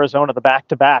 Vegas and Arizona, the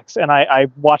back-to-backs. And I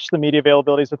watched the media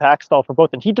availabilities with Hackstall for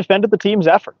both, and he defended the team's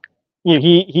effort.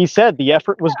 He said the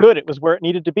effort was good. It was where it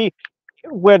needed to be,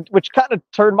 which kind of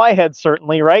turned my head,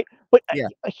 certainly, right? But yeah,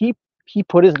 he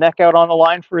put his neck out on the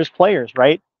line for his players,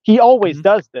 right? He always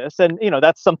does this. And,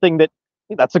 that's something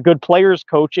that's a good players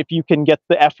coach if you can get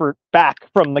the effort back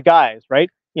from the guys, right?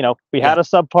 We had a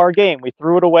subpar game. We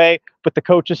threw it away, but the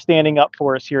coach is standing up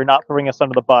for us here, not throwing us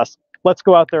under the bus. Let's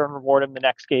go out there and reward him the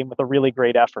next game with a really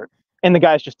great effort. And the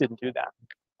guys just didn't do that.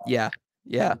 Yeah.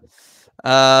 Yeah.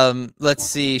 Let's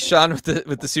see. Sean with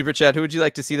the super chat. Who would you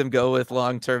like to see them go with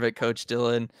long term at Coach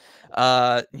Dillon?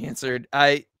 He answered,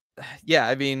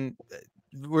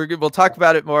 we'll talk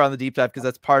about it more on the deep dive because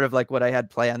that's part of like what I had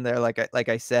planned there. Like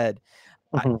I said,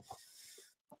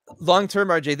 long term,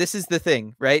 RJ, this is the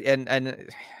thing, right? And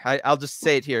I'll just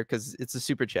say it here because it's a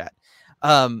super chat.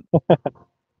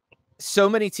 So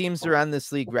many teams around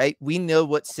this league, right? We know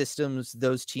what systems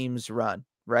those teams run,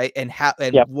 right? And how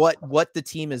and what the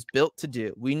team is built to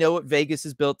do. We know what Vegas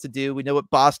is built to do. We know what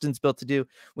Boston's built to do.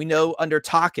 We know under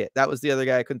Tocchet, that was the other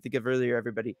guy I couldn't think of earlier,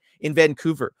 everybody, in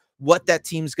Vancouver, what that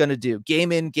team's going to do,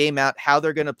 game in, game out, how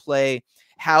they're going to play,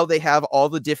 how they have all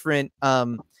the different,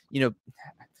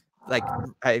 like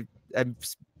I'm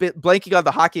blanking on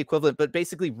the hockey equivalent, but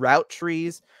basically route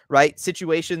trees, right?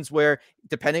 Situations where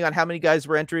depending on how many guys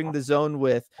we're entering the zone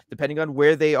with, depending on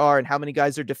where they are and how many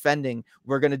guys are defending,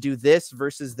 we're going to do this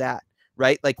versus that,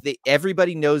 right? Like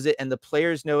everybody knows it and the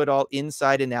players know it all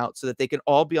inside and out so that they can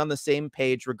all be on the same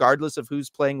page regardless of who's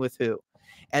playing with who.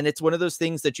 And it's one of those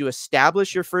things that you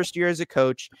establish your first year as a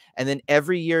coach, and then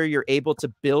every year you're able to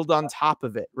build on top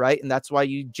of it, right? And that's why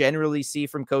you generally see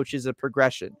from coaches a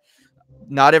progression.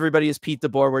 Not everybody is Pete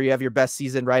DeBoer where you have your best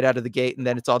season right out of the gate and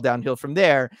then it's all downhill from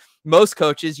there. Most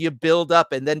coaches, you build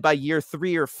up, and then by year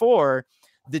 3 or 4,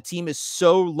 the team is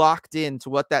so locked into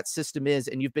what that system is,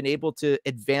 and you've been able to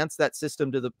advance that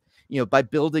system to the, by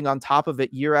building on top of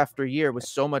it year after year with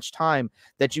so much time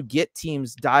that you get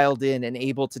teams dialed in and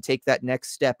able to take that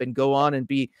next step and go on and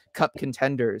be cup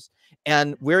contenders.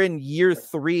 And we're in year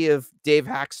 3 of Dave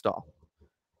Hackstall.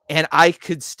 And I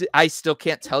still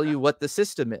can't tell you what the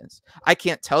system is. I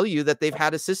can't tell you that they've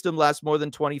had a system last more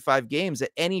than 25 games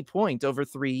at any point over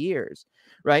 3 years,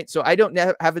 right? So I don't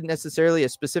have necessarily a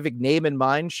specific name in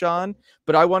mind, Sean,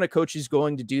 but I want a coach who's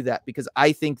going to do that, because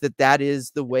I think that that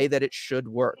is the way that it should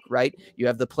work, right? You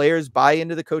have the players buy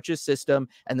into the coach's system,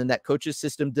 and then that coach's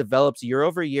system develops year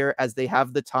over year as they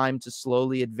have the time to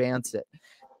slowly advance it.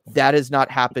 That has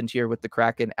not happened here with the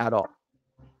Kraken at all.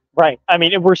 Right. I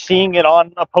mean, we're seeing it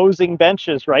on opposing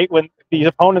benches, right? When these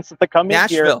opponents that come in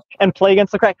here and play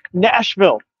against the Kraken,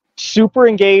 Nashville, super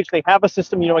engaged. They have a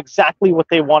system, you know exactly what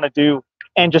they want to do.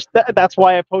 And just that's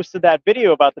why I posted that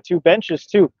video about the two benches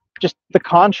too. Just the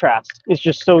contrast is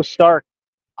just so stark.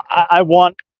 I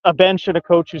want a bench and a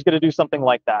coach who's going to do something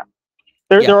like that.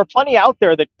 There are plenty out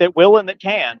there that will and that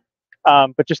can,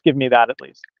 but just give me that at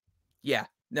least. Yeah,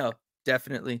 no,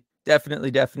 definitely. Jump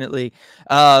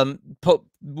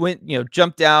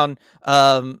down.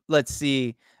 Let's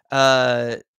see.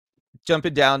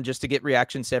 Jumping down just to get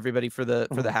reactions to everybody for the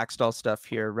Hackstall stuff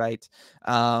here, right?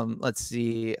 Let's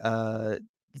see.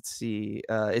 It's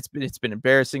been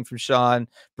embarrassing for Sean.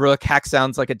 Brooke, Hack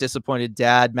sounds like a disappointed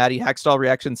dad. Maddie, Hackstall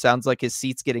reaction sounds like his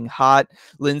seat's getting hot.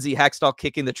 Lindsay, Hackstall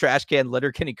kicking the trash can,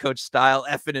 Letterkenny coach style,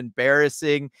 effing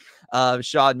embarrassing.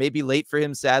 Sean, maybe late for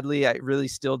him, sadly. I really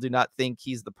still do not think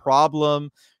he's the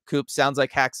problem. Coop, sounds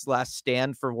like Hack's last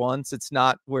stand for once. It's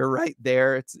not, we're right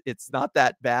there. It's not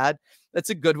that bad. That's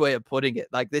a good way of putting it.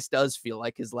 Like, this does feel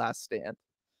like his last stand.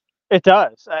 It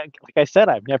does. Like I said,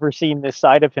 I've never seen this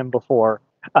side of him before.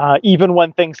 Even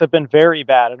when things have been very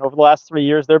bad. And over the last 3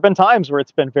 years, there have been times where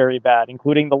it's been very bad,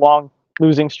 including the long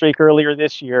losing streak earlier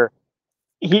this year.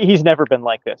 He's never been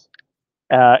like this.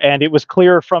 And it was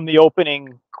clear from the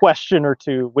opening question or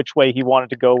two which way he wanted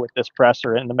to go with this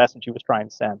presser and the message he was trying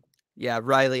to send. Yeah,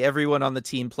 Riley, everyone on the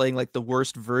team playing like the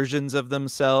worst versions of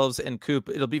themselves. And Coop,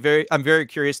 I'm very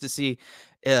curious to see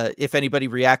if anybody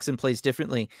reacts and plays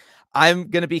differently. I'm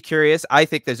going to be curious. I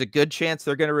think there's a good chance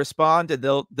they're going to respond and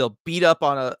they'll beat up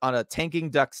on a tanking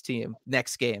Ducks team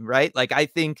next game, right? Like, I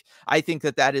think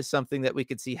that is something that we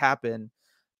could see happen.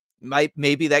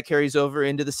 Maybe that carries over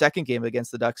into the second game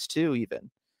against the Ducks too, even.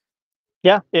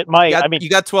 Yeah, it might. You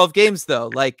got 12 games though.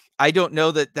 Like, I don't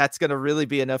know that that's going to really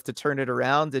be enough to turn it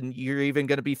around, and you're even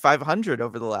going to be 500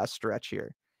 over the last stretch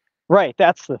here. Right,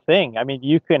 that's the thing. I mean,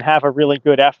 you can have a really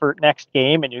good effort next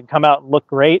game and you can come out and look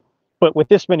great, but with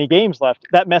this many games left,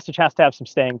 that message has to have some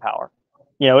staying power.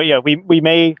 We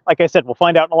may, like I said, we'll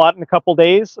find out in a couple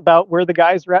days about where the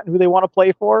guys are at and who they want to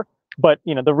play for. But,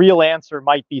 the real answer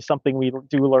might be something we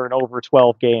do learn over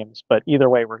 12 games. But either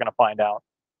way, we're going to find out.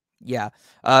 Yeah.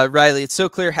 Riley, it's so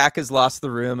clear Hack has lost the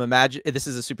room. Imagine, this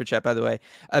is a super chat, by the way.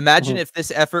 Imagine if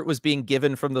this effort was being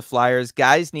given from the Flyers.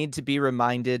 Guys need to be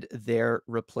reminded they're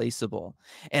replaceable.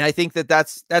 And I think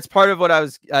that's part of what I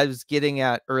was getting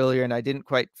at earlier, and I didn't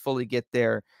quite fully get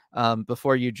there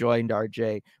before you joined,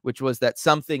 RJ, which was that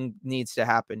something needs to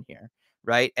happen here,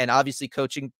 right? And obviously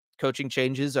coaching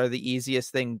changes are the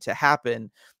easiest thing to happen,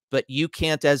 but you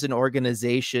can't, as an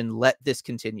organization, let this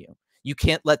continue. You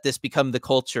can't let this become the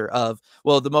culture of,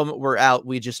 well, the moment we're out,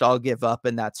 we just all give up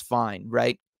and that's fine,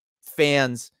 right?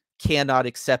 Fans cannot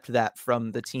accept that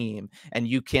from the team, and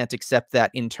you can't accept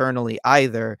that internally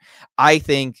either. I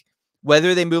think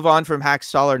whether they move on from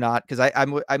Hackstall or not, because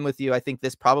I'm with you. I think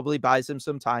this probably buys him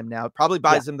some time now. It probably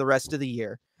buys him the rest of the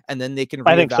year, and then they can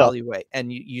reevaluate,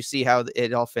 and you see how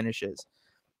it all finishes.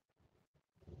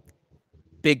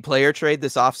 Big player trade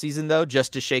this offseason, though,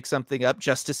 just to shake something up,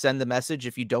 just to send the message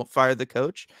if you don't fire the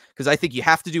coach, because I think you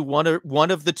have to do one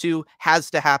of the two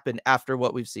has to happen after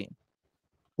what we've seen.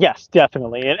 Yes,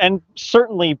 definitely. And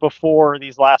certainly before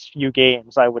these last few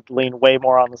games, I would lean way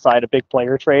more on the side of big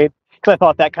player trade, because I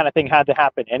thought that kind of thing had to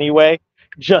happen anyway,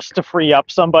 just to free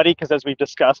up somebody, because as we've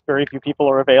discussed, very few people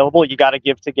are available. You got to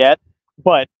give to get.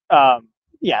 But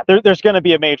there's going to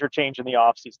be a major change in the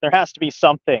offseason. There has to be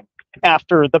something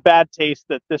after the bad taste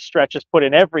that this stretch has put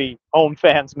in every home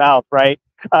fan's mouth, right?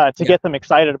 To get them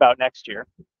excited about next year.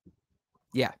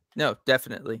 Yeah, no,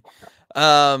 definitely.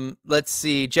 Let's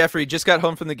see. Jeffrey just got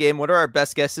home from the game. What are our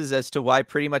best guesses as to why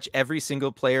pretty much every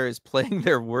single player is playing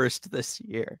their worst this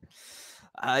year?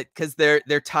 Because they're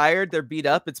tired, they're beat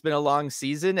up. It's been a long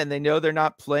season, and they know they're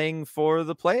not playing for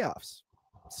the playoffs.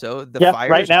 So fire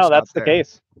right now that's the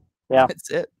case. Yeah,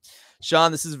 that's it.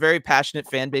 Sean, this is a very passionate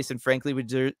fan base, and frankly, we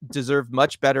deserve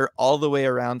much better all the way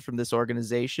around from this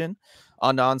organization.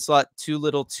 On Onslaught, too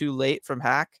little, too late from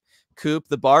Hack. Coop,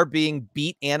 the bar being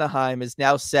beat Anaheim is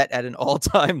now set at an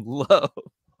all-time low.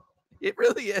 It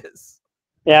really is.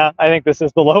 Yeah, I think this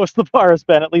is the lowest the bar has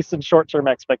been, at least in short-term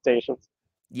expectations.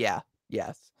 Yeah,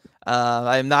 yes.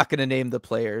 I am not going to name the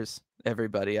players,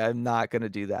 everybody. I'm not going to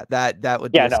do that. That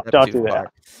would be Yeah, a no, step don't too do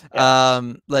that. far.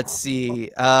 Yeah. Let's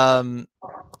see.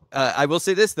 I will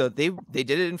say this though, they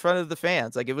did it in front of the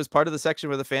fans. Like, it was part of the section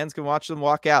where the fans can watch them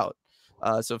walk out.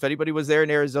 So if anybody was there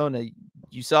in Arizona,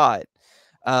 you saw it.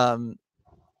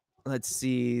 Let's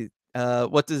see.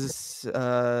 What does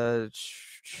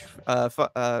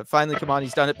finally come on?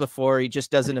 He's done it before. He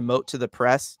just doesn't emote to the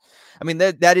press. I mean,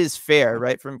 that is fair,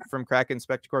 right? From Kraken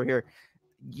Spectacor here.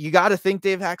 You got to think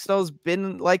Dave Haxtell's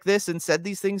been like this and said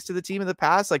these things to the team in the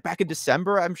past, like back in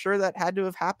December. I'm sure that had to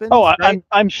have happened. Oh, Right?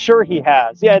 I'm sure he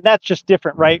has. Yeah, that's just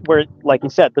different, right? Where, like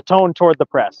you said, the tone toward the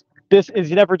press. This is,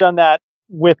 he's never done that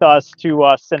with us, to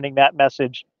us, sending that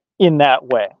message in that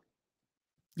way.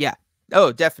 Yeah.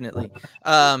 Oh, definitely.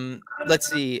 Let's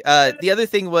see. The other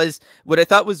thing was, what I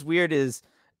thought was weird is,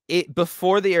 it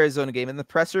before the Arizona game, in the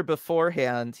presser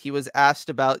beforehand, he was asked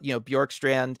about,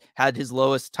 Bjorkstrand had his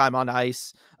lowest time on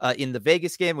ice in the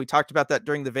Vegas game. We talked about that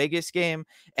during the Vegas game,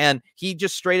 and he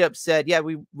just straight up said, yeah,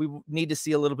 we need to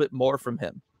see a little bit more from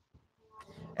him.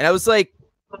 And I was like,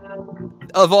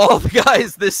 of all the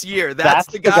guys this year, that's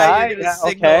the guy you're going to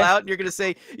signal out, and you're going to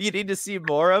say you need to see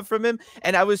more of from him.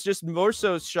 And I was just more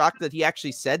so shocked that he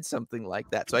actually said something like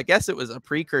that. So I guess it was a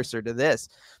precursor to this,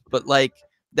 but like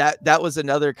that was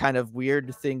another kind of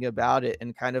weird thing about it,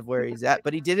 and kind of where he's at.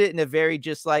 But he did it in a very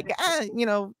just like,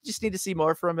 just need to see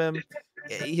more from him.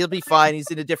 He'll be fine.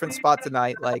 He's in a different spot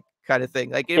tonight, like kind of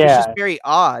thing. Like, it was just very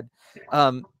odd.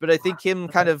 But I think him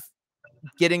kind of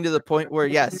getting to the point where,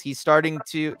 yes, he's starting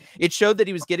to, it showed that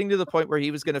he was getting to the point where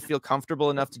he was going to feel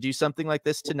comfortable enough to do something like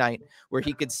this tonight, where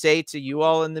he could say to you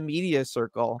all in the media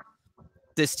circle,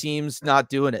 this team's not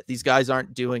doing it. These guys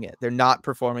aren't doing it. They're not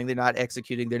performing. They're not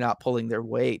executing. They're not pulling their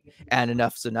weight, and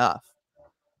enough's enough.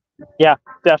 Yeah,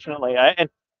 definitely.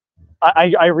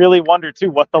 I really wonder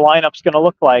too what the lineup's going to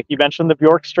look like. You mentioned the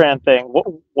Bjorkstrand thing.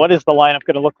 What is the lineup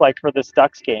going to look like for this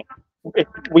Ducks game?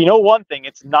 We know one thing: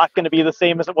 it's not going to be the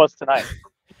same as it was tonight.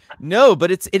 No, but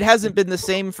it hasn't been the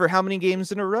same for how many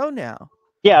games in a row now?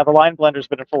 Yeah, the line blender's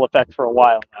been in full effect for a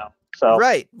while now. So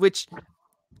right, which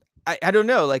I don't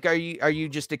know. Like, are you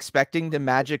just expecting to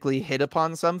magically hit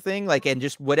upon something, like, and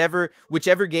just whichever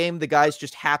game the guys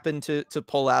just happen to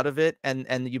pull out of it,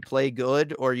 and you play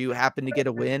good, or you happen to get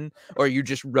a win, or you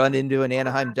just run into an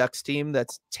Anaheim Ducks team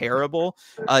that's terrible,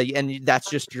 and that's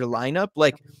just your lineup?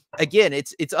 Like, again,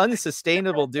 it's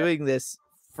unsustainable doing this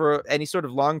for any sort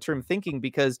of long-term thinking,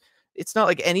 because it's not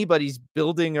like anybody's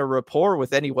building a rapport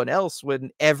with anyone else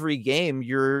when every game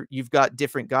you've got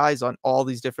different guys on all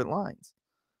these different lines.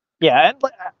 Yeah, and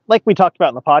like we talked about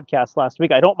in the podcast last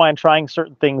week, I don't mind trying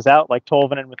certain things out, like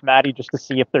Tolvanen with Maddie, just to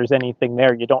see if there's anything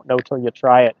there. You don't know till you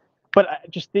try it. But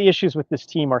just the issues with this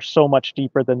team are so much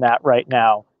deeper than that right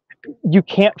now. You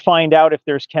can't find out if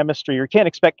there's chemistry, or you can't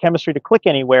expect chemistry to click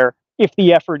anywhere if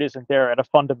the effort isn't there at a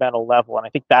fundamental level. And I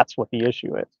think that's what the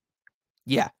issue is.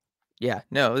 Yeah. Yeah,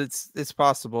 no, it's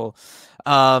possible.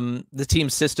 The team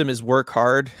system is work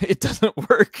hard. It doesn't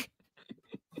work.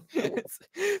 It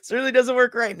certainly doesn't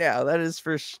work right now. That is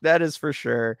for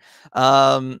sure.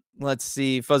 Let's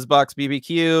see. Fuzzbox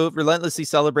BBQ: relentlessly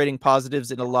celebrating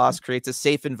positives in a loss creates a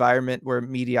safe environment where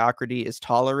mediocrity is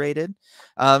tolerated.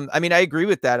 I mean, I agree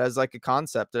with that as like a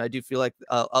concept, and I do feel like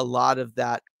a lot of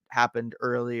that happened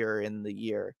earlier in the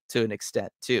year to an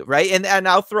extent too, right? And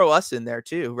I'll throw us in there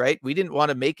too, right? We didn't want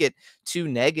to make it too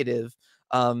negative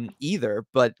either,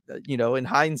 but in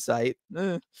hindsight,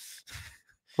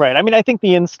 Right. I mean, I think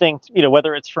the instinct,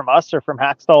 whether it's from us or from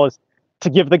Hackstall, is to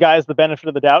give the guys the benefit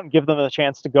of the doubt and give them the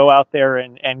chance to go out there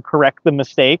and correct the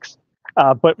mistakes.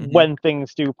 But when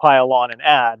things do pile on and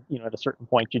add, at a certain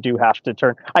point, you do have to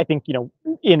turn. I think,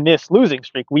 in this losing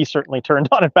streak, we certainly turned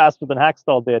on it faster than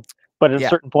Hackstall did. But at a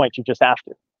certain point, you just have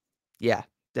to. Yeah,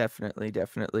 definitely.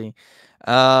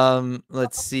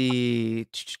 Let's see.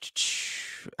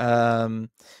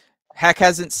 Hack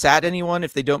hasn't sat anyone.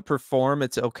 If they don't perform,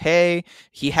 it's okay.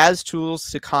 He has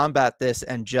tools to combat this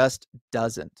and just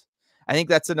doesn't. I think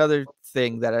that's another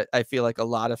thing that I feel like a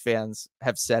lot of fans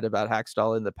have said about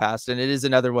Hackstall in the past. And it is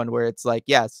another one where it's like,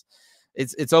 yes,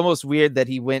 it's almost weird that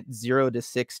he went 0 to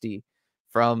 60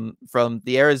 from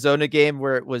the Arizona game,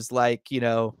 where it was like,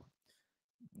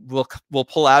 we'll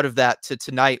pull out of that, to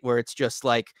tonight, where it's just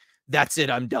like, that's it,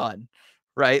 I'm done.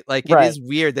 Right. Like, it is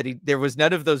weird that there was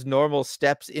none of those normal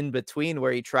steps in between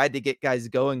where he tried to get guys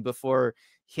going before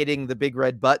hitting the big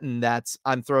red button. That's,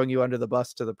 I'm throwing you under the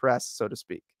bus to the press, so to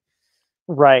speak.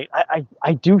 Right.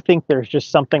 I do think there's just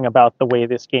something about the way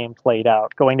this game played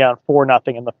out, going down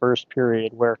 4-0 in the first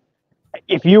period, where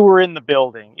if you were in the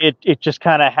building, it just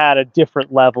kind of had a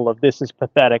different level of, this is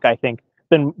pathetic. I think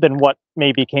than what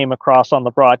maybe came across on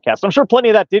the broadcast. I'm sure plenty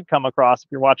of that did come across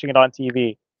if you're watching it on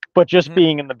TV, but just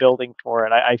being in the building for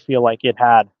it, I feel like it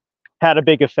had a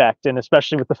big effect, and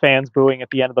especially with the fans booing at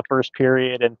the end of the first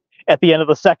period and at the end of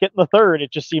the second and the third,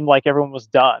 it just seemed like everyone was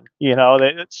done.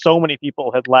 So many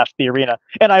people had left the arena,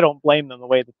 and I don't blame them the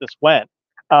way that this went.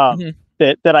 Mhm.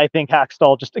 That I think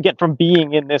Hackstall, just again from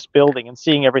being in this building and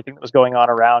seeing everything that was going on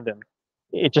around him,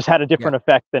 it just had a Yeah. different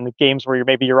effect than the games where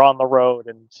you're on the road,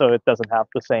 and so it doesn't have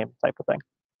the same type of thing.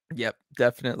 Yep,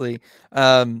 definitely.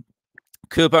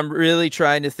 Coop, I'm really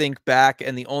trying to think back,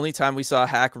 and the only time we saw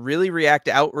Hack really react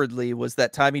outwardly was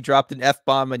that time he dropped an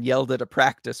F-bomb and yelled at a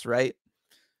practice, right?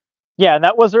 Yeah, and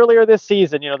that was earlier this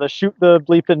season, the shoot the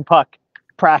bleeping puck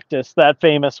practice, that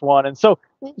famous one. And so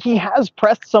he has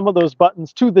pressed some of those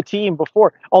buttons to the team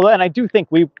before. Although, and I do think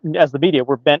we, as the media,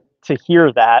 were meant to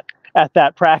hear that at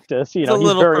that practice. It's a He's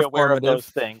little very aware of those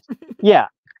performative. things. Yeah.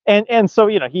 And so,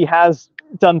 he has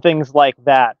done things like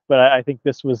that, but I think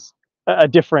this was a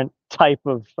different type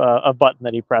of a button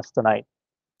that he pressed tonight.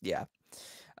 Yeah.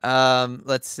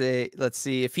 Let's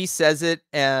see if he says it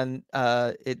and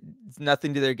it's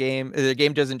nothing to their game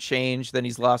doesn't change, then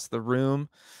he's lost the room.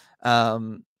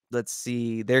 Let's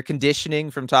see, their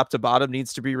conditioning from top to bottom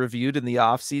needs to be reviewed in the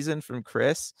off season from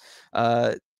Chris.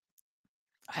 I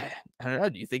don't know,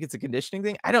 do you think it's a conditioning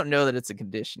thing? I don't know that it's a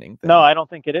conditioning thing. No, I don't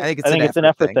think it is. I think it's an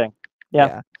effort thing.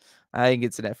 Yeah. I think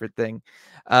it's an effort thing.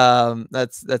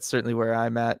 That's certainly where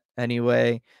I'm at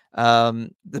anyway.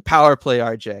 The power play,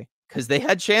 RJ, because they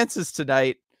had chances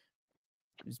tonight.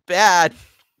 It was bad.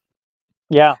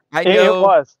 Yeah, I know. It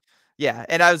was. Yeah,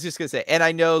 and I was just gonna say, and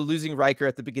I know losing Riker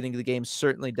at the beginning of the game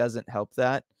certainly doesn't help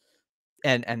that,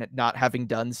 and not having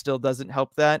Dunn still doesn't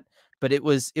help that. But it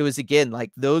was again, like,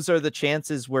 those are the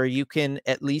chances where you can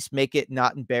at least make it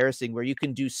not embarrassing, where you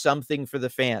can do something for the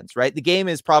fans, right? The game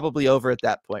is probably over at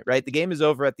that point, right? The game is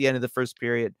over at the end of the first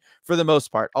period for the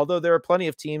most part, although there are plenty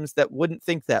of teams that wouldn't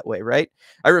think that way, right?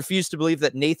 I refuse to believe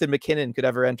that Nathan McKinnon could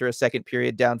ever enter a second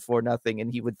period down 4-0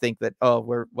 and he would think that,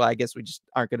 well, I guess we just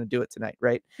aren't going to do it tonight,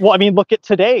 right? Well, I mean, look at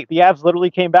today. The Avs literally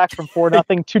came back from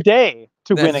 4-0 today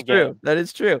to win a game. That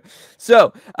is true.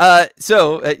 So,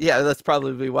 yeah, that's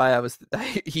probably why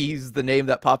he's the name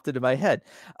that popped into my head.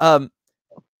 What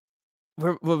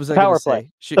was I going to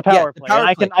say? The power play.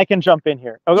 I can jump in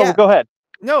here. Oh, go ahead.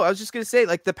 No, I was just going to say,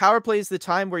 like, the power play is the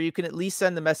time where you can at least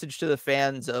send the message to the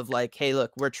fans of like, hey,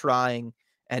 look, we're trying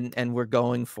and we're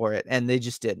going for it. And they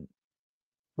just didn't.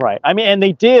 Right. I mean, and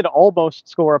they did almost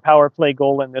score a power play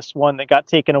goal in this one that got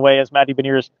taken away as Matty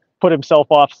Beniers put himself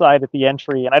offside at the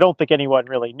entry. And I don't think anyone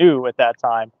really knew at that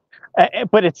time.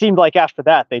 But it seemed like after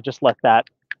that, they just let that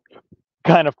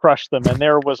kind of crush them. And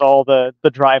there was all the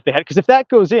drive they had. Because if that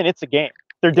goes in, it's a game.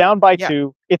 They're down by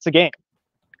 2. It's a game.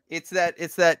 It's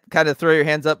that kind of throw your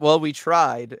hands up. Well, we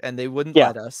tried and they wouldn't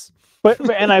let us. But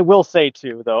and I will say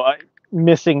too, though,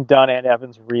 missing Dunn and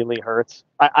Evans really hurts.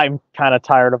 I'm kind of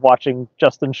tired of watching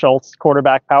Justin Schultz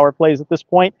quarterback power plays at this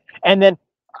point. And then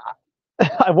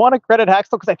I want to credit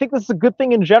Haxtell because I think this is a good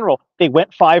thing in general. They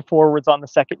went 5 forwards on the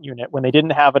second unit when they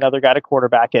didn't have another guy to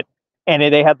quarterback it. And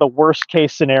they had the worst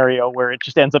case scenario where it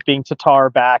just ends up being Tatar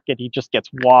back and he just gets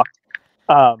walked.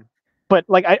 But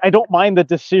like, I don't mind the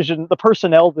decision, the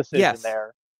personnel decision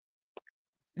there.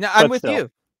 No, I'm with you.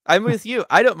 I'm with you.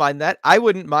 I don't mind that. I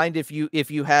wouldn't mind if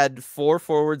you had 4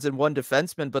 forwards and 1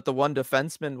 defenseman, but the 1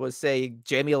 defenseman was, say,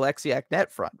 Jamie Alexiak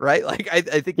net front, right? Like, I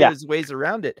think there's ways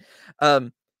around it.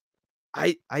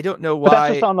 I don't know why. But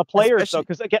that's just on the players, though,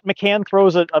 because again, McCann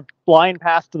throws a blind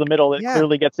pass to the middle that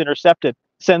clearly gets intercepted,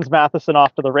 sends Matheson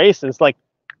off to the races. Like,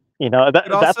 that's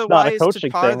not a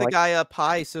coaching thing. The guy up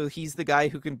high, so he's the guy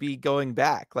who can be going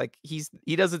back. Like, he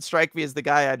doesn't strike me as the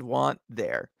guy I'd want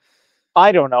there.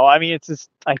 I don't know. I mean,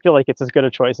 I feel like it's as good a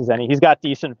choice as any. He's got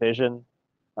decent vision.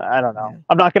 I don't know.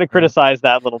 I'm not going to criticize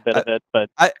that little bit of it, but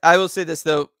I will say this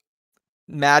though,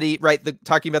 Matty, right?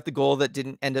 Talking about the goal that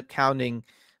didn't end up counting,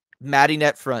 Matty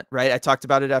net front, right? I talked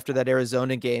about it after that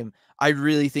Arizona game. I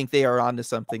really think they are onto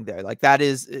something there. Like, that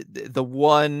is the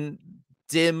one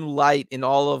dim light in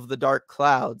all of the dark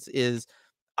clouds. Is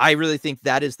I really think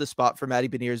that is the spot for Matty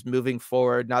Beniers moving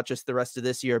forward, not just the rest of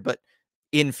this year, but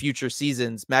in future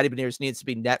seasons. Matty Beniers needs to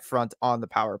be net front on the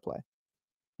power play.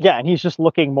 Yeah, and he's just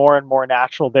looking more and more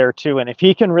natural there too. And if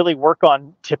he can really work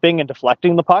on tipping and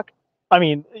deflecting the puck, I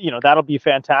mean, that'll be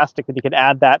fantastic if he can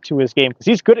add that to his game, because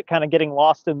he's good at kind of getting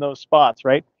lost in those spots,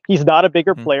 right? He's not a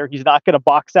bigger player. He's not going to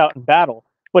box out and battle.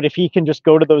 But if he can just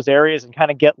go to those areas and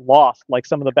kind of get lost like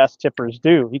some of the best tippers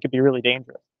do, he could be really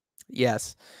dangerous.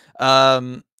 Yes.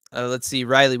 Let's see,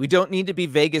 Riley. We don't need to be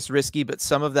Vegas risky, but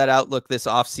some of that outlook this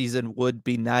offseason would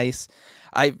be nice.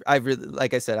 I really,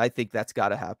 like I said, I think that's got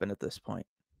to happen at this point.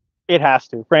 It has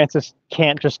to. Francis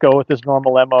can't just go with his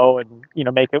normal MO and,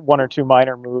 make it one or two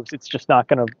minor moves. It's just not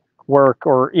going to work.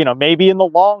 Or, maybe in the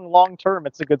long term,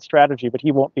 it's a good strategy, but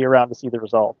he won't be around to see the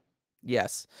result.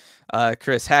 Yes.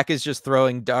 Chris, Hack is just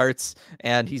throwing darts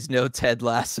and he's no Ted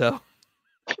Lasso.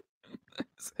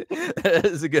 That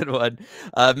is a good one.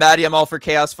 Maddie, I'm all for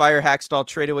Chaos, Fire, Hackstall,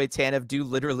 trade away Tanev, do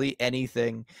literally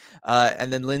anything.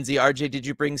 And then Lindsay, RJ, did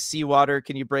you bring seawater?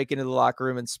 Can you break into the locker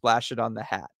room and splash it on the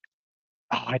hat?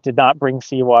 Oh, I did not bring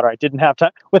seawater. I didn't have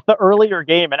time. With the earlier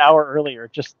game, an hour earlier,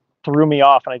 it just threw me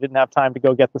off, and I didn't have time to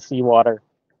go get the seawater.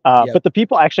 Yep. But the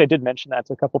people, actually, I did mention that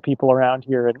to a couple people around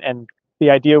here, and the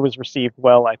idea was received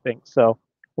well, I think. So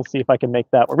we'll see if I can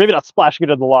make that, or maybe not splashing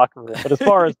it in the locker room, but as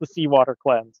far as the seawater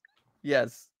cleanse.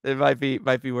 Yes, it might be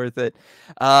worth it.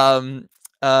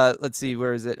 Let's see,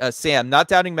 where is it? Sam, not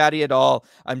doubting Maddie at all.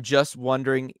 I'm just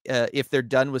wondering if they're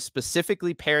done with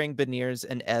specifically pairing Beniers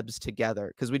and Ebbs together,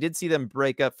 because we did see them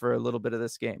break up for a little bit of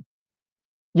this game.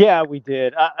 Yeah, we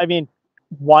did. I mean,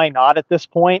 why not at this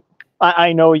point?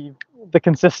 I know the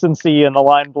consistency and the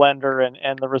line blender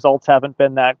and the results haven't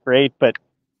been that great, but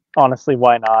honestly,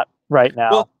 why not right now?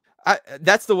 Well,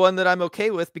 that's the one that I'm okay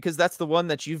with, because that's the one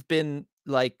that you've been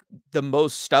like the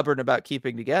most stubborn about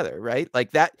keeping together, right?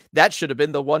 Like that should have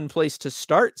been the one place to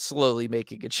start slowly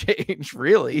making a change,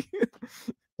 really.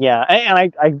 Yeah,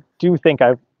 and I do think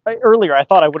earlier I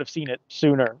thought I would have seen it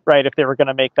sooner, right, if they were going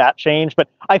to make that change. But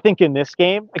I think in this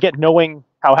game, again, knowing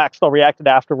how Hackstall reacted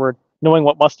afterward, knowing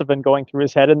what must have been going through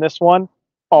his head in this one,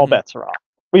 all bets are off.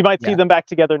 We might see them back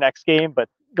together next game, but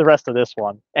the rest of this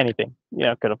one, anything,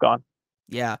 could have gone.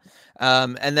 Yeah.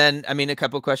 And then, I mean, a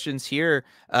couple questions here.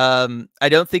 I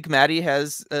don't think Maddie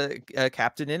has a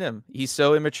captain in him. He's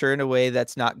so immature in a way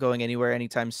that's not going anywhere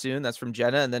anytime soon. That's from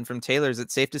Jenna. And then from Taylor, is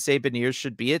it safe to say Beniers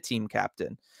should be a team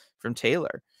captain? From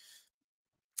Taylor.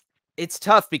 It's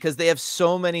tough because they have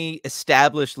so many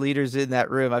established leaders in that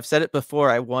room. I've said it before.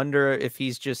 I wonder if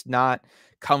he's just not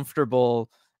comfortable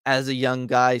as a young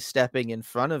guy stepping in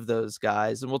front of those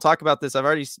guys. And we'll talk about this. I've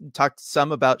already talked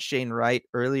some about Shane Wright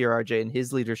earlier, RJ, and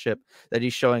his leadership that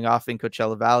he's showing off in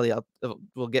Coachella Valley.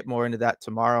 We'll get more into that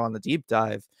tomorrow on the deep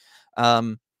dive.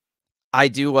 I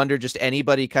do wonder, just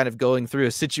anybody kind of going through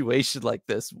a situation like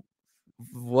this,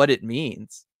 what it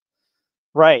means.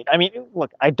 Right. I mean,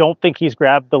 look, I don't think he's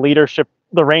grabbed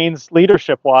the reins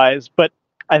leadership wise, but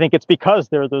I think it's because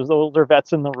there are those older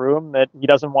vets in the room that he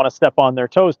doesn't want to step on their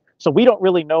toes. So we don't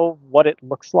really know what it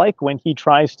looks like when he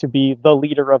tries to be the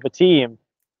leader of a team,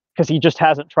 because he just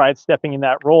hasn't tried stepping in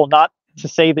that role. Not to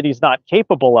say that he's not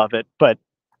capable of it, but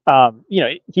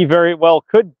he very well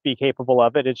could be capable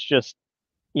of it. It's just,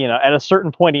 at a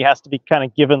certain point, he has to be kind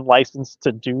of given license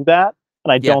to do that.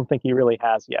 And I don't think he really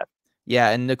has yet.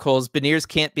 Yeah, and Nicole's Beniers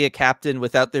can't be a captain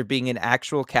without there being an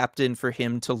actual captain for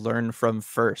him to learn from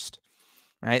first.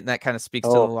 Right. And that kind of speaks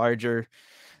to the larger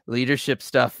leadership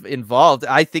stuff involved.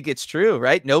 I think it's true,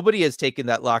 right? Nobody has taken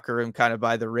that locker room kind of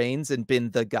by the reins and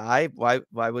been the guy. Why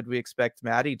would we expect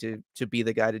Maddie to be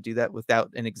the guy to do that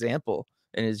without an example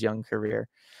in his young career?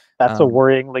 That's a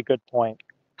worryingly good point.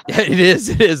 Yeah, it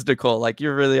is, Nicole. Like,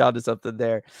 you're really onto something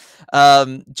there.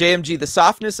 JMG, the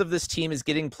softness of this team is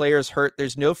getting players hurt.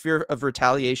 There's no fear of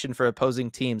retaliation for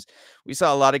opposing teams. We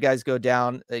saw a lot of guys go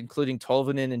down, including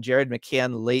Tolvanen and Jared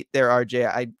McCann late there,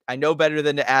 RJ. I know better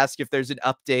than to ask if there's an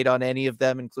update on any of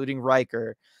them, including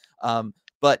Riker.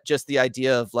 But just the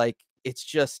idea of, like, it's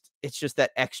just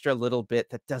that extra little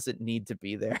bit that doesn't need to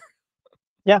be there.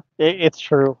 Yeah, it's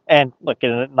true. And look,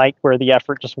 in a night where the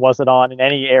effort just wasn't on in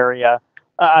any area,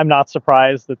 I'm not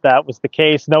surprised that was the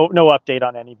case. No update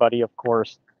on anybody, of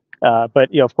course. But,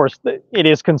 of course, it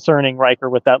is concerning Riker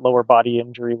with that lower body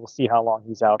injury. We'll see how long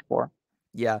he's out for.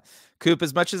 Yeah. Coop,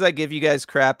 as much as I give you guys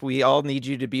crap, we all need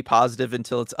you to be positive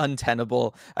until it's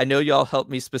untenable. I know y'all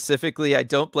helped me specifically. I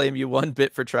don't blame you one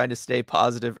bit for trying to stay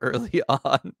positive early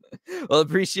on. Well,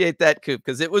 appreciate that, Coop,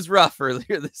 because it was rough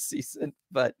earlier this season.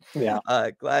 But yeah,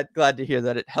 glad to hear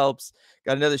that it helps.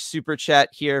 Got another super chat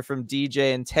here from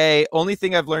DJ and Tay. Only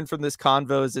thing I've learned from this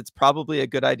convo is it's probably a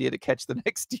good idea to catch the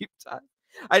next deep dive.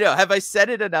 I know. Have I said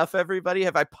it enough, everybody?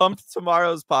 Have I pumped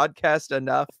tomorrow's podcast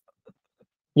enough?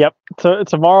 Yep. So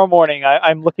tomorrow morning,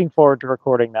 I'm looking forward to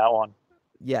recording that one.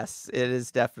 Yes, it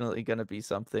is definitely going to be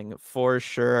something for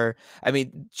sure. I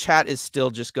mean, chat is still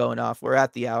just going off. We're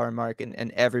at the hour mark and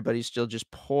everybody's still just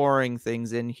pouring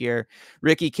things in here.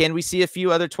 Ricky, can we see a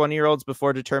few other 20-year-olds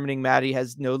before determining Maddie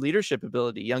has no leadership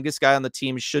ability? Youngest guy on the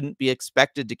team shouldn't be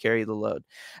expected to carry the load.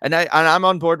 And I'm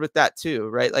on board with that too,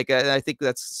 right? Like, I think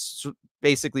that's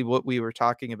basically what we were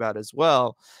talking about as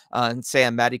well. And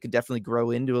Sam, Matty could definitely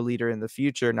grow into a leader in the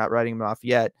future, not writing him off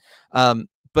yet.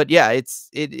 But yeah, it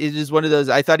is one of those.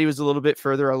 I thought he was a little bit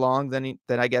further along than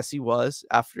I guess he was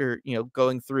after,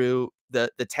 going through the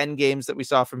 10 games that we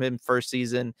saw from him first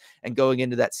season and going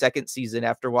into that second season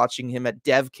after watching him at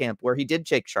dev camp where he did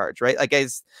take charge, right? Like,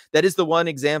 that is the one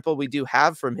example we do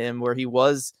have from him where he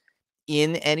was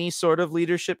in any sort of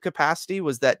leadership capacity,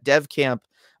 was that dev camp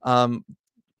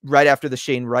right after the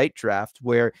Shane Wright draft,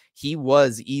 where he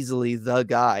was easily the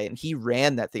guy and he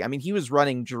ran that thing. I mean, he was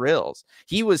running drills.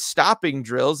 He was stopping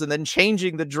drills and then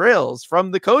changing the drills from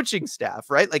the coaching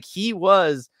staff, right? Like, he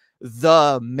was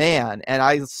the man. And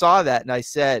I saw that and I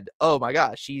said, oh my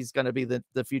gosh, he's going to be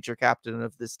the future captain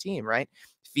of this team, right?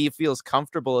 If he feels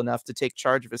comfortable enough to take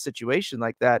charge of a situation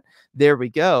like that, there we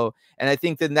go. And I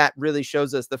think then that really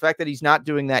shows us the fact that he's not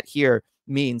doing that here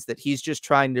means that he's just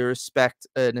trying to respect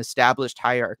an established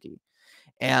hierarchy,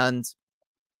 and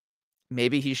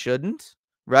maybe he shouldn't,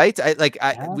 right?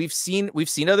 We've seen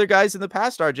other guys in the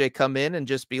past, RJ, come in and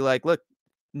just be like, look,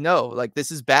 no, like,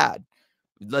 this is bad.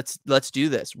 Let's do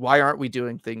this. Why aren't we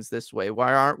doing things this way?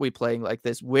 Why aren't we playing like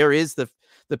this? Where is the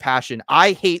passion?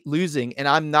 I hate losing, and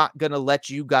I'm not going to let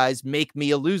you guys make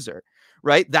me a loser.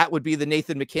 Right? That would be the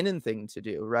Nathan MacKinnon thing to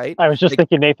do, right? I was just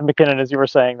thinking Nathan MacKinnon as you were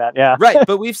saying that. Yeah. Right.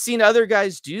 But we've seen other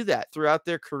guys do that throughout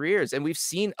their careers, and we've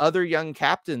seen other young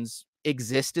captains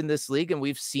exist in this league, and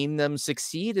we've seen them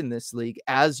succeed in this league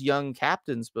as young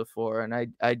captains before.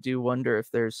 And I do wonder if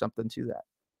there's something to that.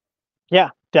 Yeah,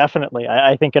 definitely.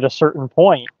 I think at a certain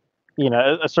point,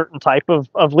 a certain type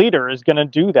of leader is going to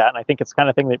do that. And I think it's the kind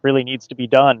of thing that really needs to be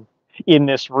done in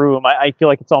this room. I feel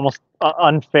like it's almost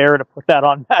unfair to put that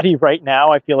on Matty right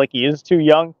now. I feel like he is too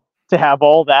young to have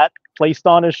all that placed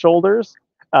on his shoulders.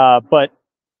 But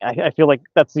I feel like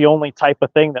that's the only type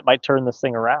of thing that might turn this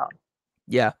thing around.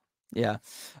 Yeah. Yeah.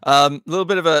 A little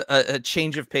bit of a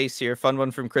change of pace here. Fun one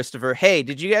from Christopher. Hey,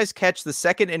 did you guys catch the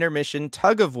second intermission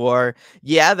tug of war?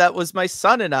 Yeah, that was my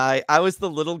son and I. I was the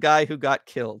little guy who got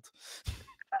killed.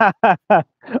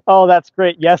 Oh, that's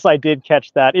great. Yes, I did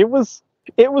catch that. It was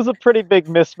a pretty big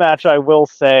mismatch, I will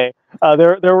say.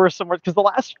 There were some, because the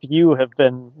last few have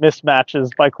been mismatches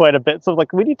by quite a bit. So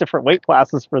like, we need different weight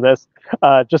classes for this,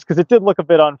 just because it did look a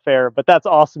bit unfair. But that's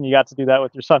awesome. You got to do that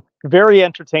with your son. Very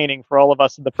entertaining for all of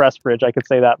us in the press bridge. I could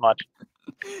say that much.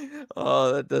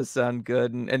 Oh, that does sound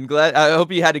good, and glad. I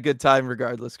hope you had a good time,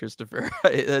 regardless, Christopher.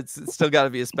 It's still got to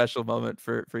be a special moment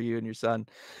for you and your son.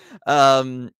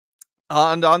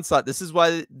 On Onslaught, this is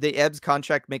why the Ebbs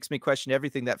contract makes me question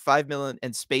everything. That $5 million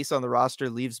and space on the roster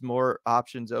leaves more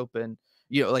options open.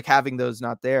 Like having those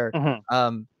not there.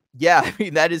 Mm-hmm. Yeah, I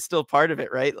mean, that is still part of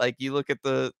it, right? Like, you look at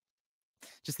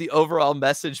just the overall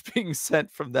message being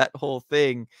sent from that whole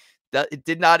thing, that it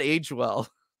did not age well.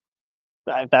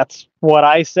 That's what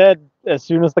I said as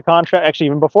soon as the contract, actually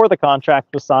even before the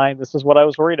contract was signed. This is what I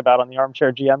was worried about on the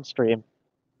Armchair GM stream.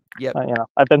 Yep.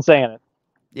 I've been saying it.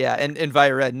 Yeah, and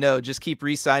Vired, no, just keep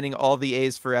re-signing all the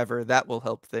A's forever. That will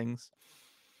help things.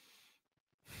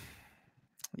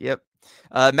 Yep.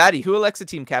 Maddie, who elects a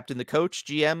team captain? The coach,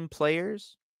 GM,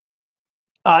 players?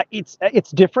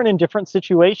 It's different in different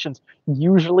situations.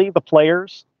 Usually the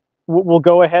players will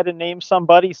go ahead and name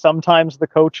somebody. Sometimes the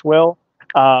coach will.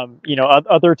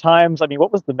 Other times, I mean,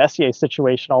 what was the Messier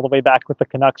situation all the way back with the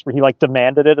Canucks where he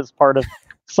demanded it as part of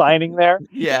signing there?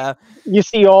 Yeah. You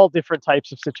see all different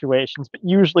types of situations, but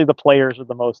usually the players are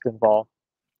the most involved.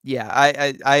 Yeah,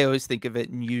 I always think of it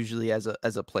usually as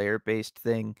a player-based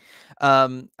thing.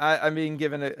 I'm being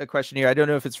given a question here. I don't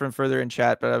know if it's from further in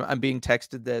chat, but I'm being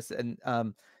texted this. And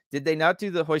did they not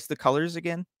do the hoist the colors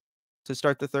again to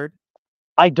start the third?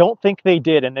 I don't think they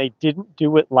did, and they didn't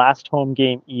do it last home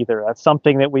game either. That's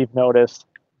something that we've noticed.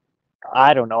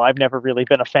 I don't know. I've never really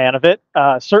been a fan of it.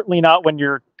 Certainly not when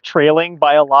you're trailing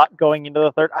by a lot going into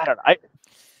the third. I don't know.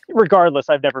 Regardless,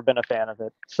 I've never been a fan of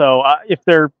it. So if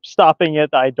they're stopping it,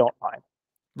 I don't mind.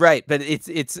 Right, but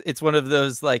it's one of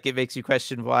those, like, it makes you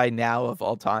question why now of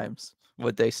all times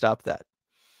would they stop that?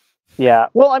 Yeah.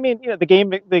 Well, I mean,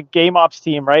 the game ops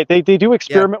team, right? They do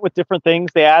experiment with different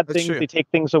things. They add things, they take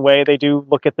things away. They do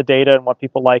look at the data and what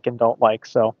people like and don't like.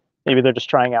 So maybe they're just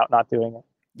trying out not doing it.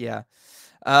 Yeah.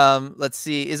 Let's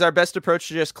see. Is our best approach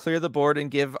to just clear the board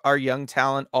and give our young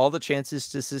talent all the chances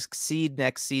to succeed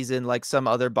next season like some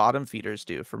other bottom feeders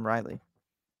do? From Riley.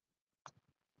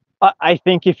 I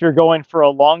think if you're going for a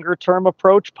longer term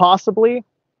approach, possibly,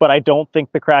 but I don't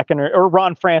think the Kraken or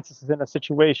Ron Francis is in a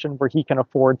situation where he can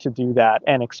afford to do that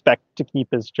and expect to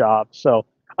keep his job. So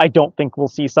I don't think we'll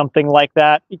see something like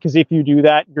that, because if you do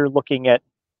that, you're looking at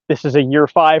this is a year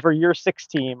 5 or year 6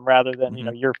 team rather than,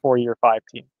 year 4, year 5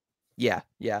 team. Yeah,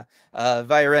 yeah.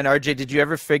 Viren, RJ, did you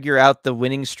ever figure out the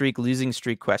winning streak, losing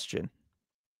streak question?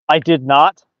 I did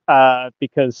not,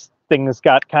 because things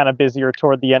got kind of busier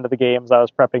toward the end of the games. I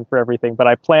was prepping for everything, but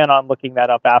I plan on looking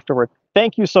that up afterward.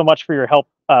 Thank you so much for your help,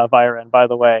 Viren, by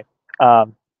the way.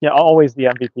 Always the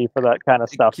MVP for that kind of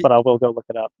stuff, but I will go look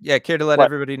it up. Yeah, care to let What?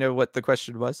 everybody know what the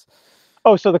question was?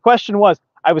 Oh, so the question was,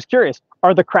 I was curious,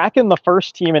 are the Kraken the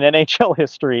first team in NHL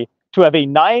history to have a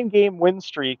 9-game win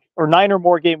streak or 9 or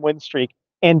more game win streak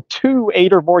and 2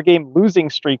 8 or more game losing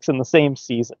streaks in the same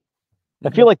season? I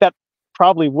feel like that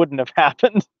probably wouldn't have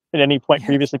happened at any point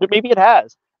previously, but maybe it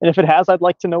has. And if it has, I'd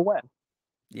like to know when.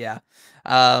 Yeah.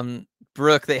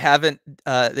 Brooke, they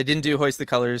didn't do Hoist the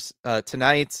Colors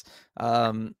tonight.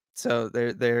 So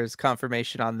there's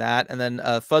confirmation on that. And then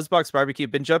Fuzzbox Barbecue,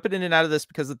 been jumping in and out of this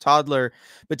because of Toddler,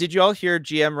 but did you all hear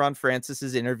GM Ron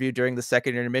Francis's interview during the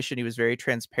second intermission? He was very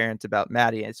transparent about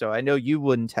Maddie. And so I know you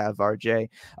wouldn't have, RJ,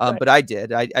 Right. but I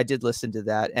did. I did listen to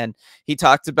that. And he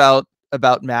talked about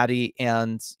Maddie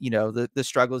and, the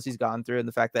struggles he's gone through and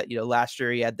the fact that, last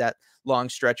year he had that long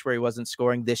stretch where he wasn't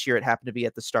scoring. This year it happened to be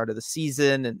at the start of the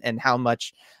season, and how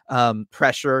much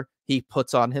pressure he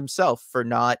puts on himself for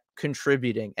not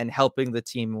contributing and helping the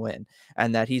team win,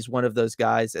 and that he's one of those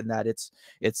guys, and that it's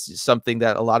something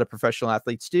that a lot of professional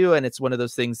athletes do, and it's one of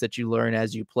those things that you learn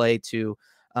as you play to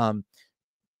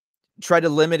try to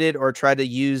limit it or try to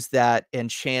use that and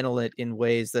channel it in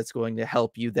ways that's going to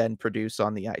help you then produce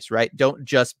on the ice, right? Don't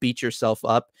just beat yourself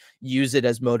up, use it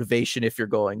as motivation if you're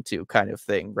going to, kind of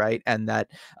thing, right? And that,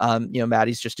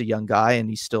 Maddie's just a young guy and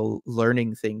he's still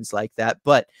learning things like that,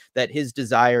 but that his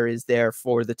desire is there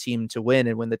for the team to win.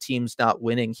 And when the team's not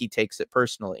winning, he takes it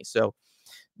personally. So,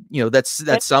 that's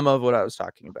some of what I was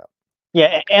talking about.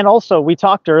 Yeah, and also we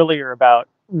talked earlier about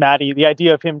Maddie, the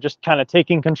idea of him just kind of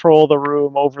taking control of the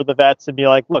room over the vets and be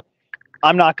like, look,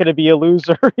 I'm not going to be a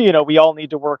loser. We all need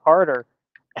to work harder.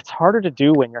 It's harder to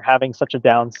do when you're having such a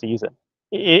down season.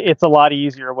 It's a lot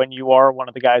easier when you are one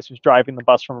of the guys who's driving the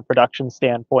bus from a production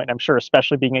standpoint. I'm sure,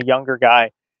 especially being a younger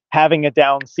guy, having a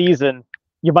down season,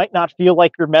 you might not feel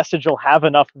like your message will have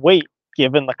enough weight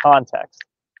given the context.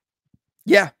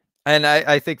 Yeah. And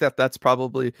I think that's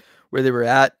probably where they were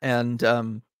at.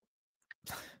 And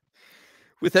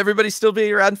with everybody still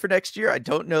being around for next year, I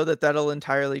don't know that that'll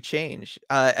entirely change.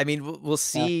 I mean, we'll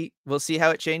see. Yeah. We'll see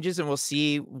how it changes, and we'll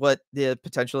see what the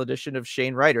potential addition of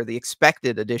Shane Wright, or the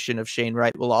expected addition of Shane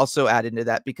Wright, will also add into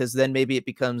that, because then maybe it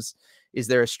becomes, is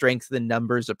there a strength in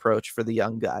numbers approach for the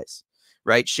young guys?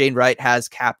 Right. Shane Wright has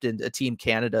captained a Team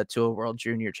Canada to a World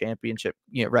Junior Championship,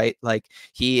 right? Like,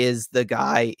 he is the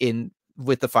guy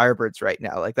with the Firebirds right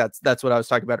now. Like, that's what I was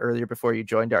talking about earlier before you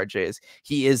joined, RJ, is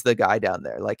he is the guy down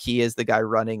there. Like, he is the guy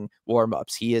running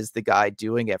warm-ups. He is the guy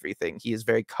doing everything. He is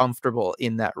very comfortable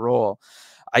in that role.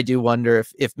 I do wonder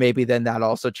if maybe then that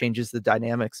also changes the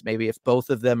dynamics. Maybe if both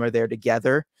of them are there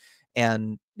together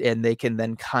and they can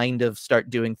then kind of start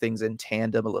doing things in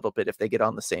tandem a little bit if they get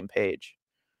on the same page.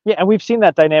 Yeah, and we've seen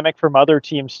that dynamic from other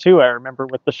teams too. I remember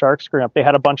with the Sharks growing up, they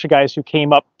had a bunch of guys who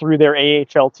came up through their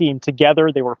AHL team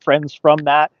together. They were friends from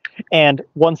that. And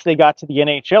once they got to the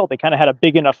NHL, they kind of had a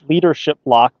big enough leadership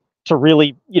block to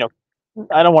really,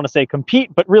 I don't want to say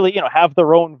compete, but really, have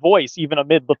their own voice, even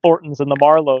amid the Thorntons and the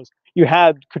Marlows. You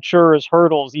had Couture's,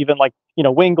 Hurdles, even like,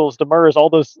 Wingles, Demers, all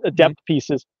those depth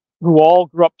pieces who all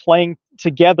grew up playing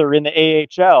together in the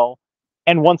AHL.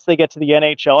 And once they get to the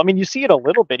NHL, I mean, you see it a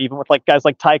little bit, even with like guys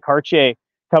like Ty Cartier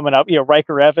coming up,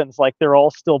 Riker Evans, like they're all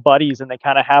still buddies and they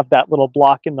kind of have that little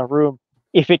block in the room.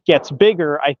 If it gets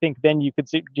bigger, I think then you could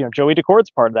see, Joey Dacord's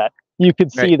part of that. You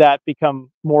could see that become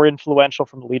more influential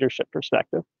from a leadership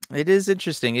perspective. It is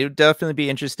interesting. It would definitely be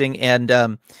interesting.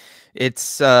 And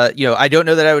it's, I don't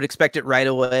know that I would expect it right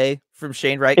away from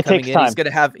Shane Wright coming in. Time.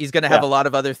 He's gonna have a lot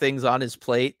of other things on his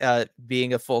plate,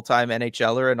 being a full-time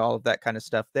NHLer and all of that kind of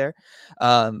stuff there.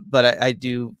 But I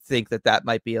do think that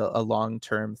might be a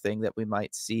long-term thing that we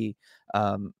might see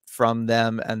from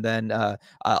them. And then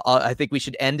I think we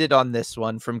should end it on this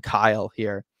one from Kyle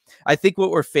here. I think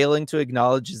what we're failing to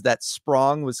acknowledge is that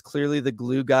Sprong was clearly the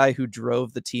glue guy who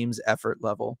drove the team's effort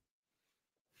level.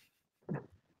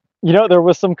 There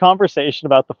was some conversation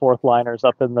about the fourth liners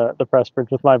up in the press bridge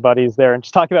with my buddies there, and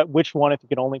just talking about which one, if you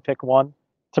could only pick one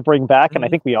to bring back. And I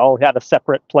think we all had a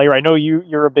separate player. I know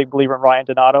you're a big believer in Ryan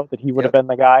Donato, that he would have been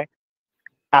the guy.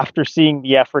 After seeing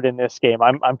the effort in this game,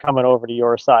 I'm coming over to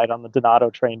your side on the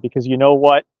Donato train, because you know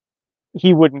what?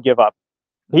 He wouldn't give up.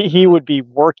 He would be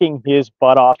working his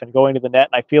butt off and going to the net.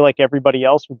 And I feel like everybody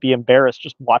else would be embarrassed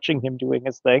just watching him doing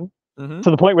his thing, to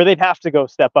the point where they'd have to go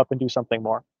step up and do something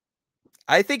more.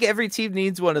 I think every team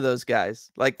needs one of those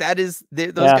guys. Like that is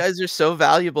those Yeah. guys are so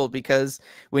valuable because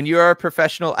when you are a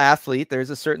professional athlete, there's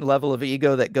a certain level of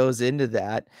ego that goes into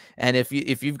that. And if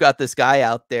you've got this guy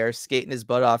out there skating his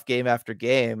butt off game after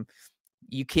game,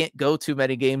 you can't go too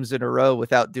many games in a row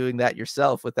without doing that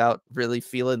yourself, without really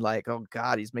feeling like, oh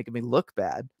God, he's making me look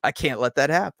bad. I can't let that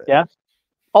happen. Yeah.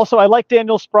 Also, I like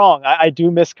Daniel Sprong. I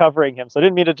do miss covering him, so I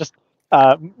didn't mean to just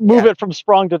move Yeah. it from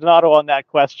Sprong to Donato on that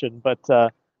question.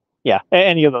 But yeah,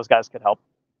 any of those guys could help.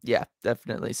 Yeah,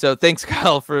 definitely. So thanks,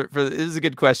 Kyle, for this is a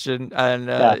good question, and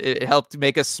Yeah. it helped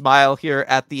make us smile here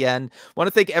at the end. Want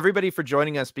to thank everybody for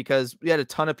joining us because we had a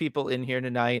ton of people in here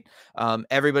tonight.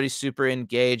 Everybody's super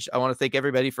engaged. I want to thank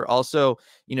everybody for also,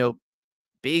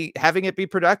 having it be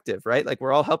productive, right? Like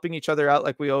we're all helping each other out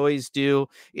like we always do.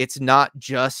 It's not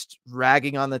just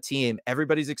ragging on the team.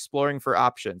 Everybody's exploring for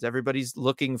options. Everybody's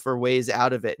looking for ways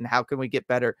out of it. And how can we get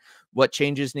better? What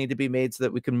changes need to be made so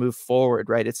that we can move forward,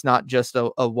 right? It's not just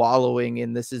a wallowing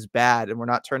in this is bad. And we're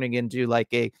not turning into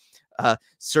like a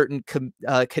certain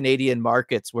Canadian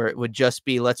markets where it would just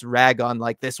be let's rag on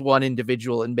like this one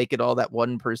individual and make it all that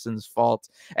one person's fault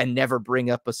and never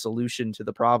bring up a solution to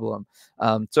the problem.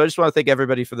 So I just want to thank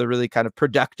everybody for the really kind of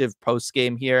productive post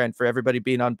game here and for everybody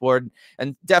being on board,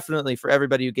 and definitely for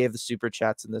everybody who gave the super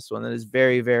chats in this one. That is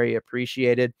very, very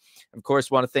appreciated. Of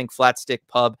course, want to thank Flat Stick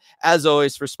Pub as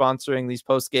always for sponsoring these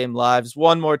post game lives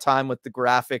one more time with the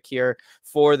graphic here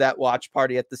for that watch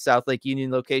party at the South Lake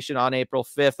Union location on April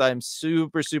 5th. I'm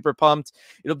super, super pumped.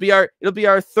 It'll be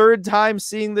our third time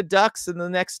seeing the Ducks in the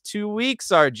next 2 weeks,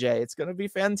 RJ. It's going to be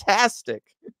fantastic.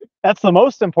 That's the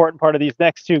most important part of these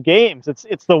next two games.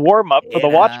 It's the warm up for the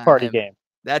watch party Yeah. game.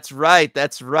 That's right.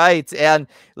 That's right. And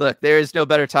look, there is no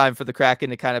better time for the Kraken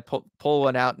to kind of pull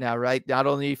one out now, right? Not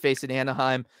only facing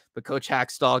Anaheim, but Coach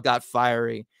Hackstall got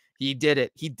fiery. He did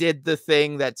it. He did the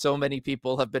thing that so many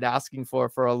people have been asking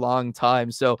for a long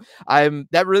time. So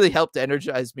that really helped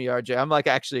energize me, RJ. I'm like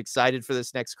actually excited for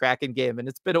this next Kraken game. And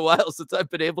it's been a while since I've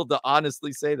been able to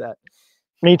honestly say that.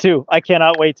 Me too. I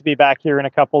cannot wait to be back here in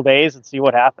a couple days and see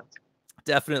what happens.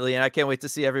 Definitely. And I can't wait to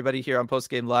see everybody here on Post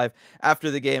Game Live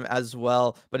after the game as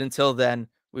well. But until then,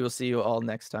 we will see you all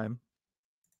next time.